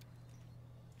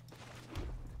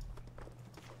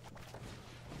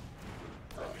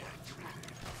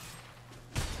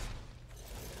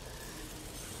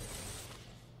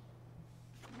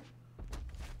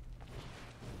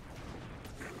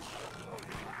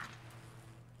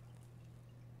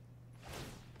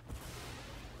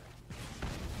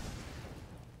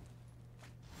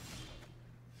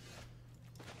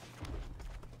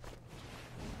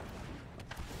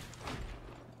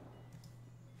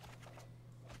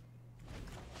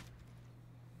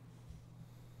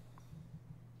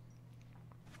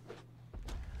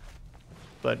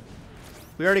 But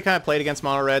we already kind of played against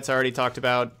Mono Red, so I already talked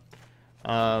about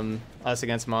us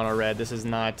against Mono Red. This is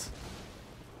not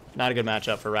a good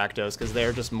matchup for Rakdos because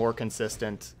they're just more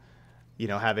consistent. You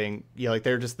know, having like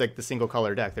they're just like the single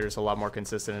color deck. They're just a lot more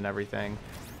consistent in everything.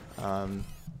 And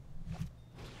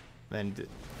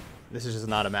this is just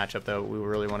not a matchup that we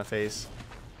really want to face.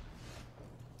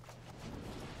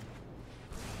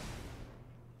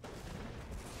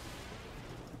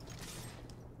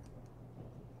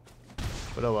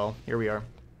 But oh well, here we are.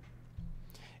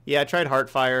 Yeah, I tried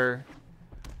Heartfire.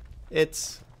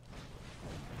 It's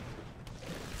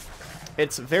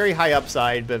very high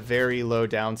upside, but very low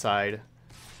downside.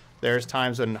 There's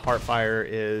times when Heartfire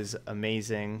is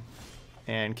amazing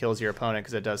and kills your opponent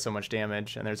because it does so much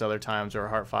damage, and there's other times where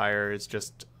Heartfire is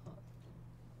just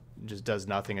does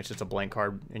nothing. It's just a blank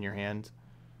card in your hand.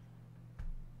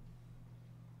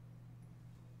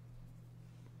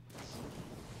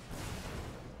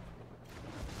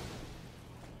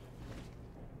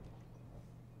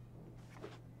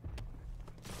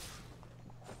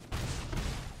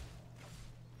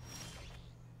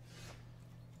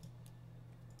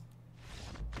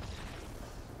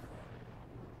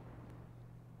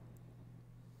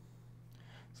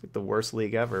 It's like the worst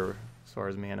league ever as far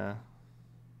as mana.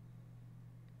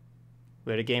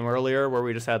 We had a game earlier where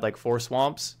we just had like 4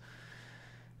 swamps.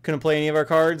 Couldn't play any of our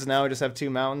cards. Now we just have 2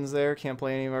 mountains there. Can't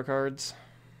play any of our cards.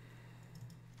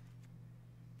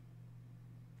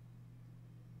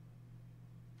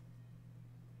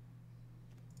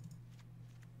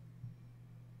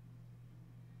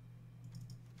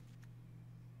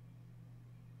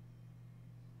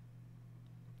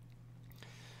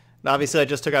 Obviously, I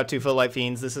just took out 2 Footlight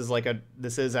Fiends. This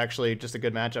is actually just a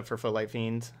good matchup for Footlight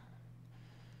Fiend.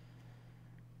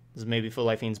 This is maybe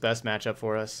Footlight Fiend's best matchup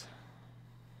for us.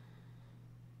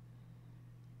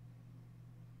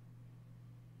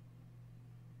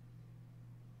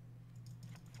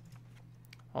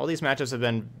 All these matchups have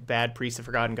been bad Priest of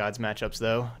Forgotten Gods matchups,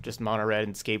 though. Just mono red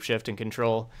and Scape Shift and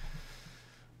Control.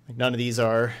 Like, none of these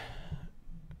are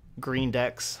green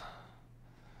decks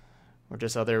or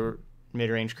just other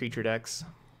mid-range creature decks.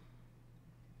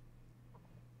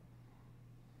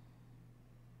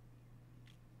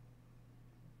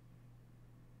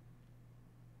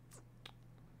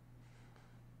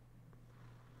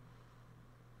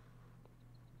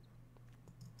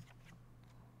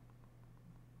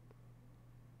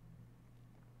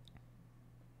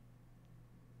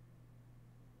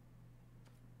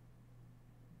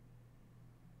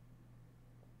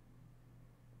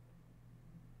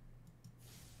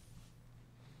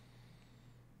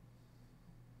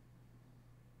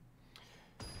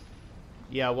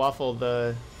 Yeah, Waffle,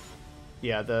 the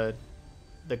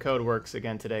code works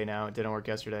again today now. It didn't work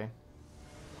yesterday.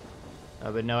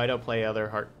 But no, I don't play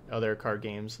other card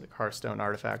games like Hearthstone,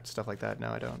 Artifact, stuff like that.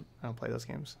 No, I don't play those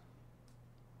games.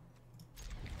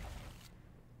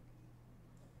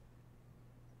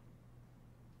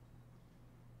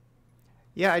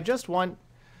 Yeah, I just want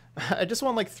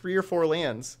like 3 or 4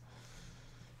 lands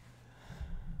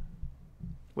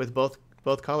with both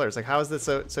colors. Like, how is this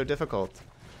so difficult?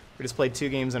 We just played 2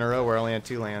 games in a row where I only had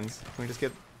 2 lands. Can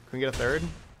we get a third?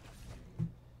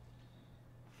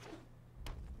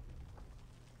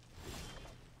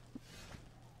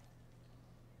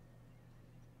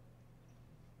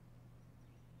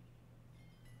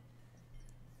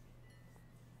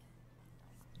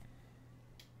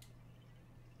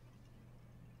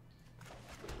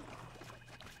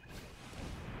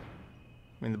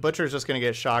 I mean, the Butcher's just going to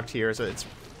get shocked here, so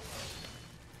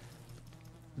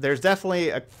there's definitely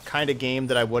a kind of game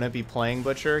that I wouldn't be playing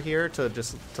Butcher here to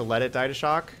let it die to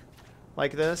shock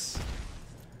like this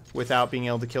without being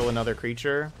able to kill another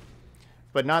creature.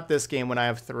 But not this game when I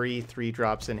have 3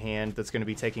 3-drops in hand that's going to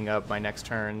be taking up my next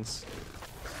turns.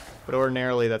 But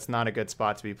ordinarily, that's not a good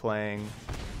spot to be playing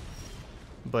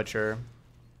Butcher.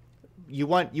 You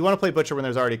want to play Butcher when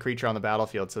there's already a creature on the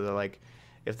battlefield, so that, like,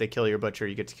 if they kill your Butcher,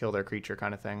 you get to kill their creature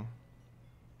kind of thing.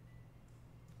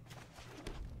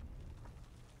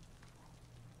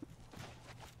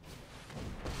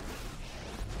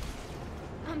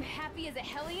 I'm happy as a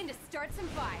hellion to start some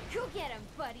fire. Go get 'em,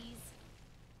 buddies.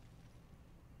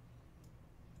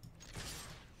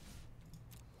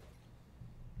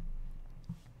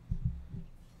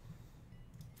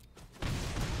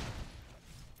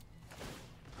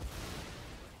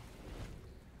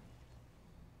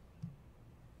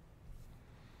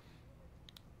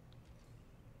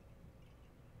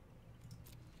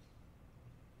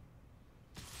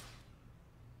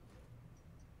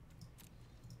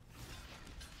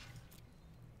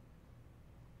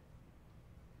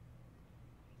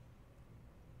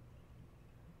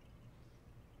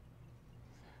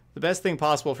 The best thing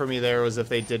possible for me there was if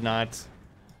they did not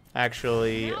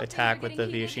actually attack with the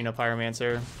Viashino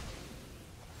Pyromancer.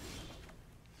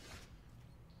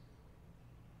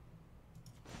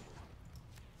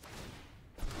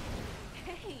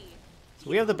 Hey, So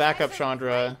we have the backup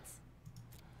Chandra.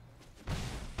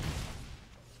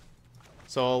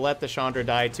 So I'll let the Chandra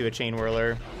die to a Chain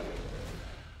Whirler.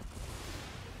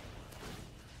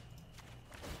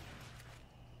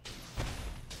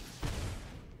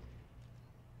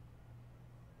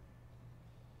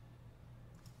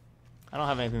 I don't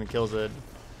have anything that kills it.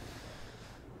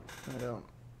 I don't.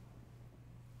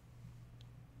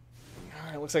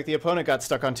 Alright, looks like the opponent got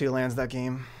stuck on 2 lands that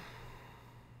game.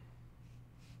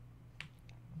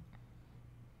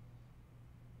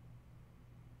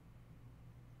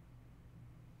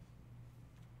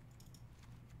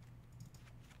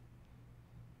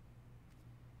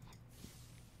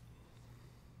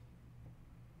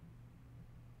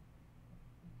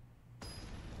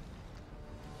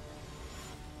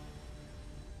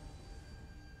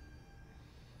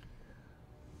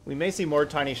 We may see more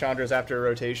Tiny Chandras after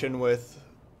rotation with,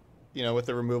 with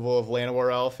the removal of Llanowar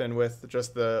Elf and with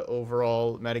just the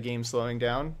overall metagame slowing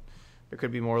down. There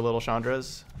could be more little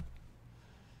Chandras.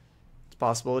 It's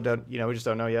possible. We just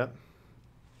don't know yet.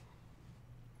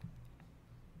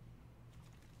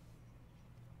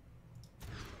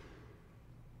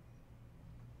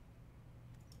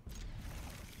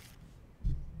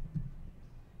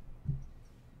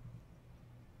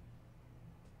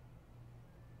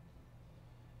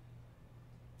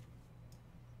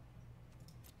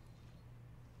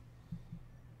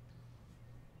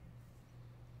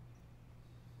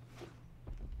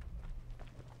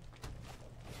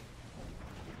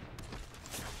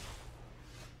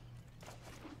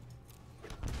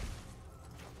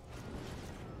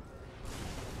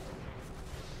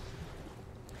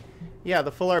 Yeah,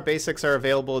 the full art basics are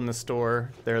available in the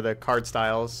store. They're the card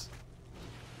styles.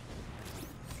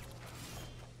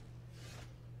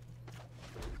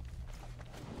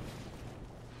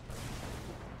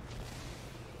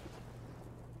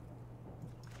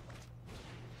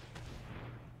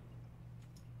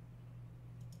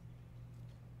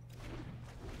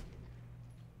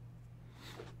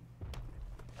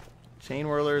 Chain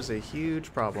Whirler is a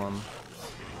huge problem.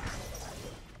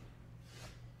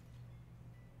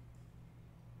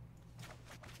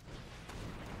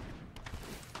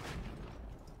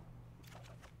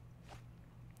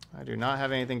 I do not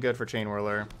have anything good for Chain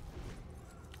Whirler.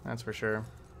 That's for sure.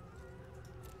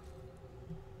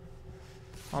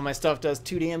 All my stuff does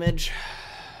 2 damage.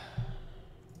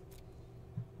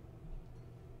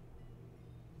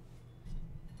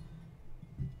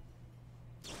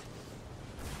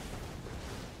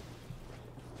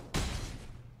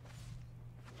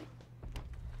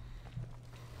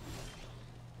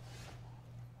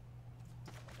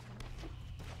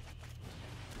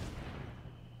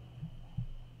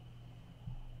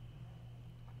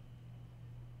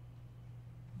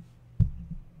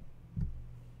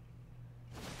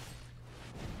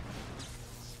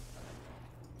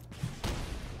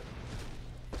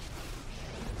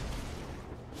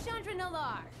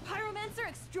 Pyromancer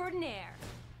extraordinaire.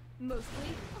 Mostly.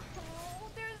 Oh,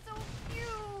 they're so cute.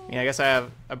 Yeah, I guess I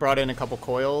brought in a couple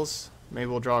coils. Maybe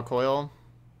we'll draw a coil.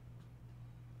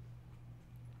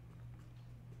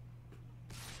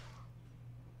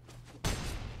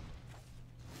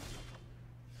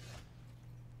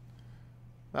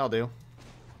 That'll do.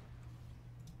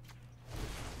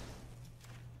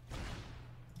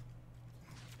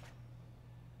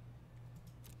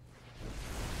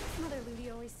 Mother Ludi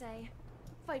always say,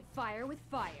 fight fire with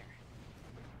fire.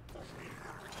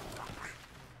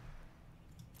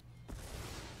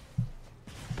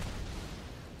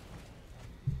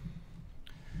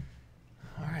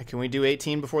 Alright, can we do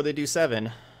 18 before they do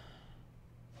 7?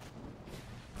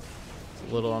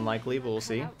 It's a little unlikely, but we'll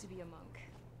see. Out to be a monk.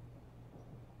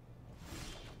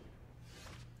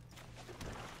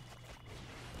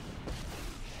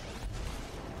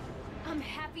 I'm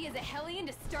happy as a hellion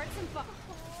to start some fun.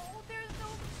 Oh, they're so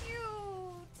cute.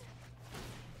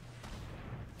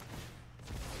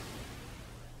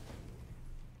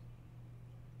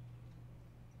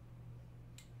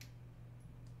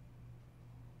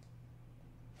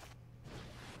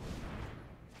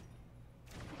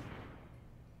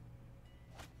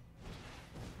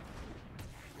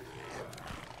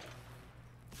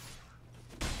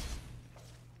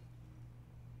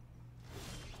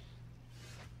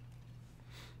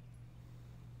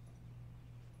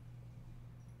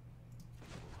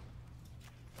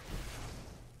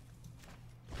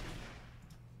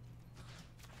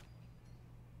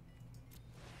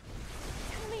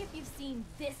 You've seen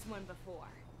this one before.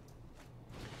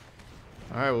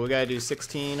 Alright, well we gotta do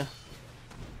 16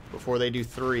 before they do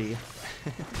 3.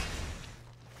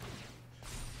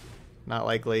 Not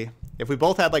likely. If we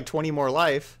both had like 20 more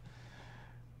life,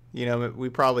 you know, we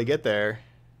probably get there.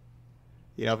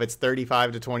 You know, if it's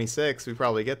 35 to 26, we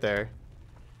probably get there.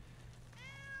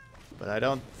 But I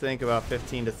don't think about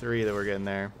 15 to 3 that we're getting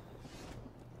there.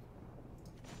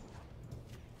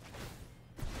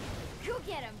 Go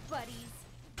get 'em, buddies.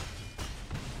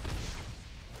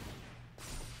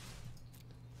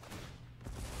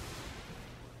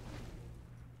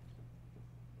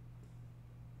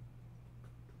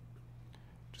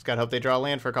 Just gotta hope they draw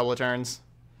land for a couple of turns.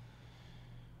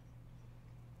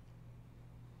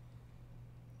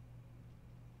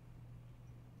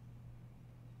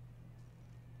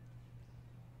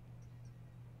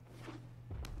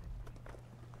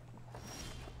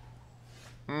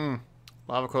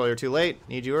 Lava Coil, you're too late.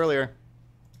 Need you earlier.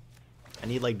 I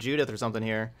need like Judith or something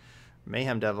here.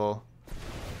 Mayhem Devil.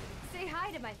 Say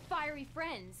hi to my fiery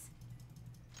friends.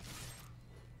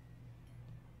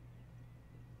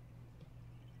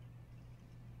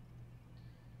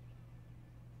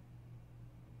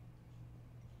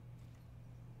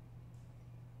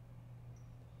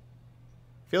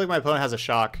 I feel like my opponent has a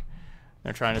shock.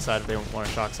 They're trying to decide if they want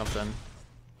to shock something.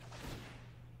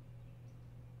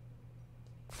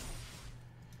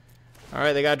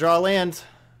 Alright, they gotta draw a land.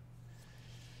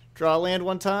 Draw a land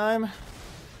one time.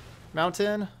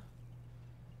 Mountain.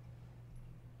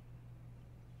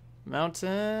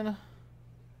 Mountain.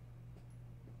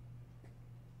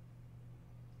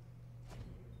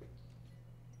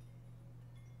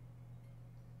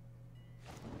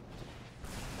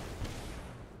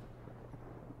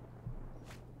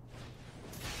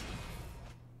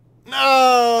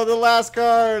 No, the last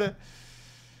card.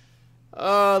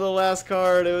 Oh, the last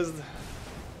card. It was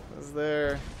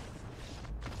there.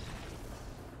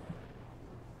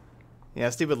 Yeah,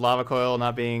 stupid lava coil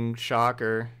not being shock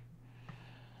or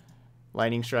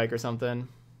lightning strike or something.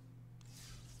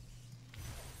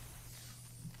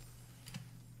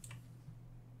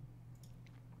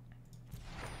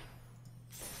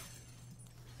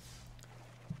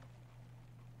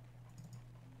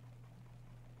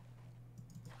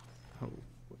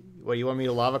 What, you want me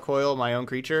to lava coil my own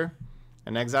creature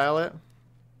and exile it?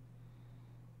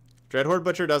 Dreadhorde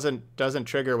Butcher doesn't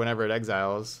trigger whenever it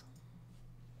exiles.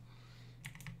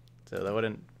 So that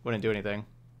wouldn't do anything.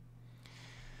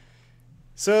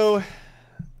 So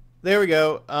there we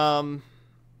go.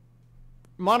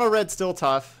 Mono red's still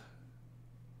tough.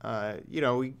 You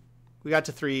know, we got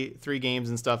to three games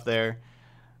and stuff there.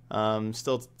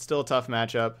 Still a tough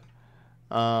matchup.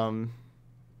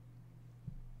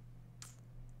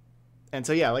 And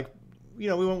so yeah, like, you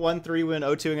know, we went 1-3, we went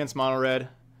 0-2 against mono red.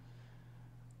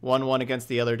 1-1 against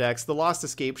the other decks. The lost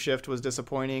escape shift was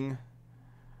disappointing.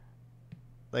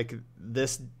 Like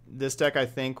this deck I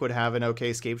think would have an okay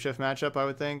escape shift matchup, I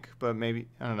would think, but maybe,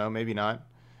 I don't know, maybe not.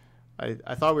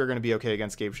 I thought we were going to be okay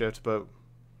against escape shift, but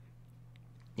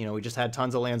you know, we just had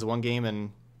tons of lands one game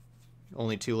and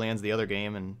only 2 lands the other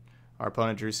game, and our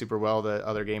opponent drew super well the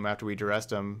other game after we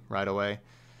duressed him right away.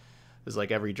 It was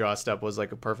like every draw step was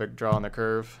like a perfect draw on the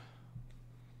curve.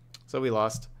 So we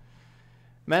lost.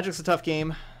 Magic's a tough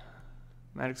game.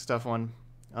 Magic's a tough one.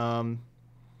 But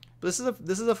this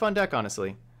is a fun deck,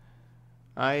 honestly.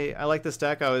 I like this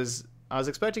deck. I was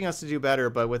expecting us to do better,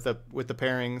 but with the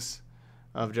pairings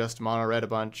of just mono red a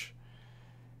bunch,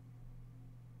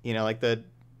 you know, like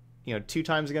 2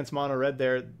 times against mono red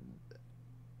there.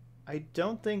 I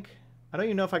don't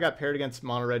even know if I got paired against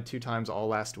mono red 2 times all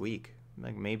last week.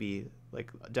 Like maybe,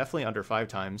 like definitely under 5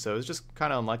 times. So it was just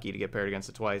kind of unlucky to get paired against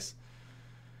it twice.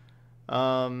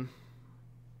 Yeah.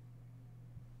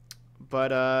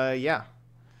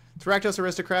 It's Rakdos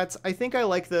Aristocrats. I think I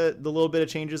like the little bit of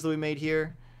changes that we made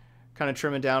here. Kind of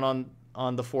trimming down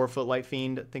on the 4-foot Light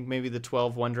Fiend. I think maybe the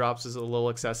 12 1-drops is a little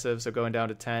excessive, so going down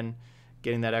to 10.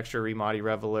 Getting that extra Remadi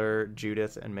Reveler,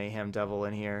 Judith, and Mayhem Devil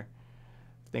in here.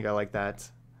 I think I like that.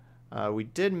 We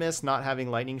did miss not having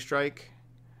Lightning Strike.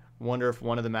 Wonder if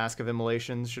one of the Mask of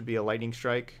Immolations should be a Lightning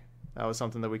Strike. That was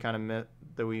something that we kind of missed,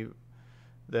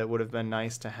 that would have been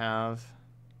nice to have.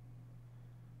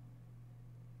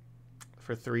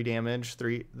 For 3 damage,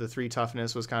 the 3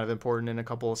 toughness was kind of important in a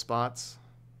couple of spots.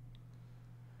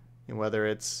 And whether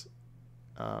it's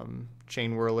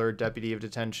Chain Whirler, Deputy of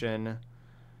Detention,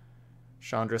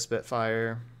 Chandra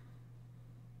Spitfire.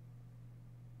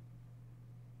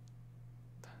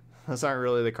 Those aren't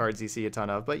really the cards you see a ton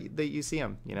of, but you see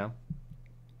them, you know.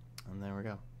 And there we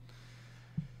go.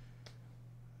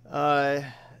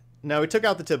 No, we took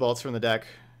out the Tybalts from the deck.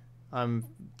 I'm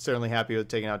certainly happy with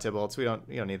taking out Tybalts. You don't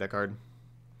need that card.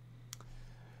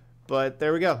 But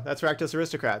there we go. That's Rakdos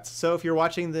Aristocrats. So if you're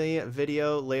watching the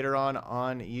video later on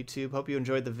YouTube, hope you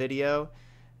enjoyed the video.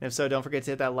 And if so, don't forget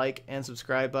to hit that like and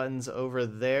subscribe buttons over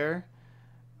there.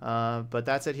 But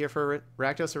that's it here for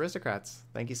Rakdos Aristocrats.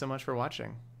 Thank you so much for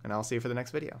watching, and I'll see you for the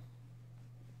next video.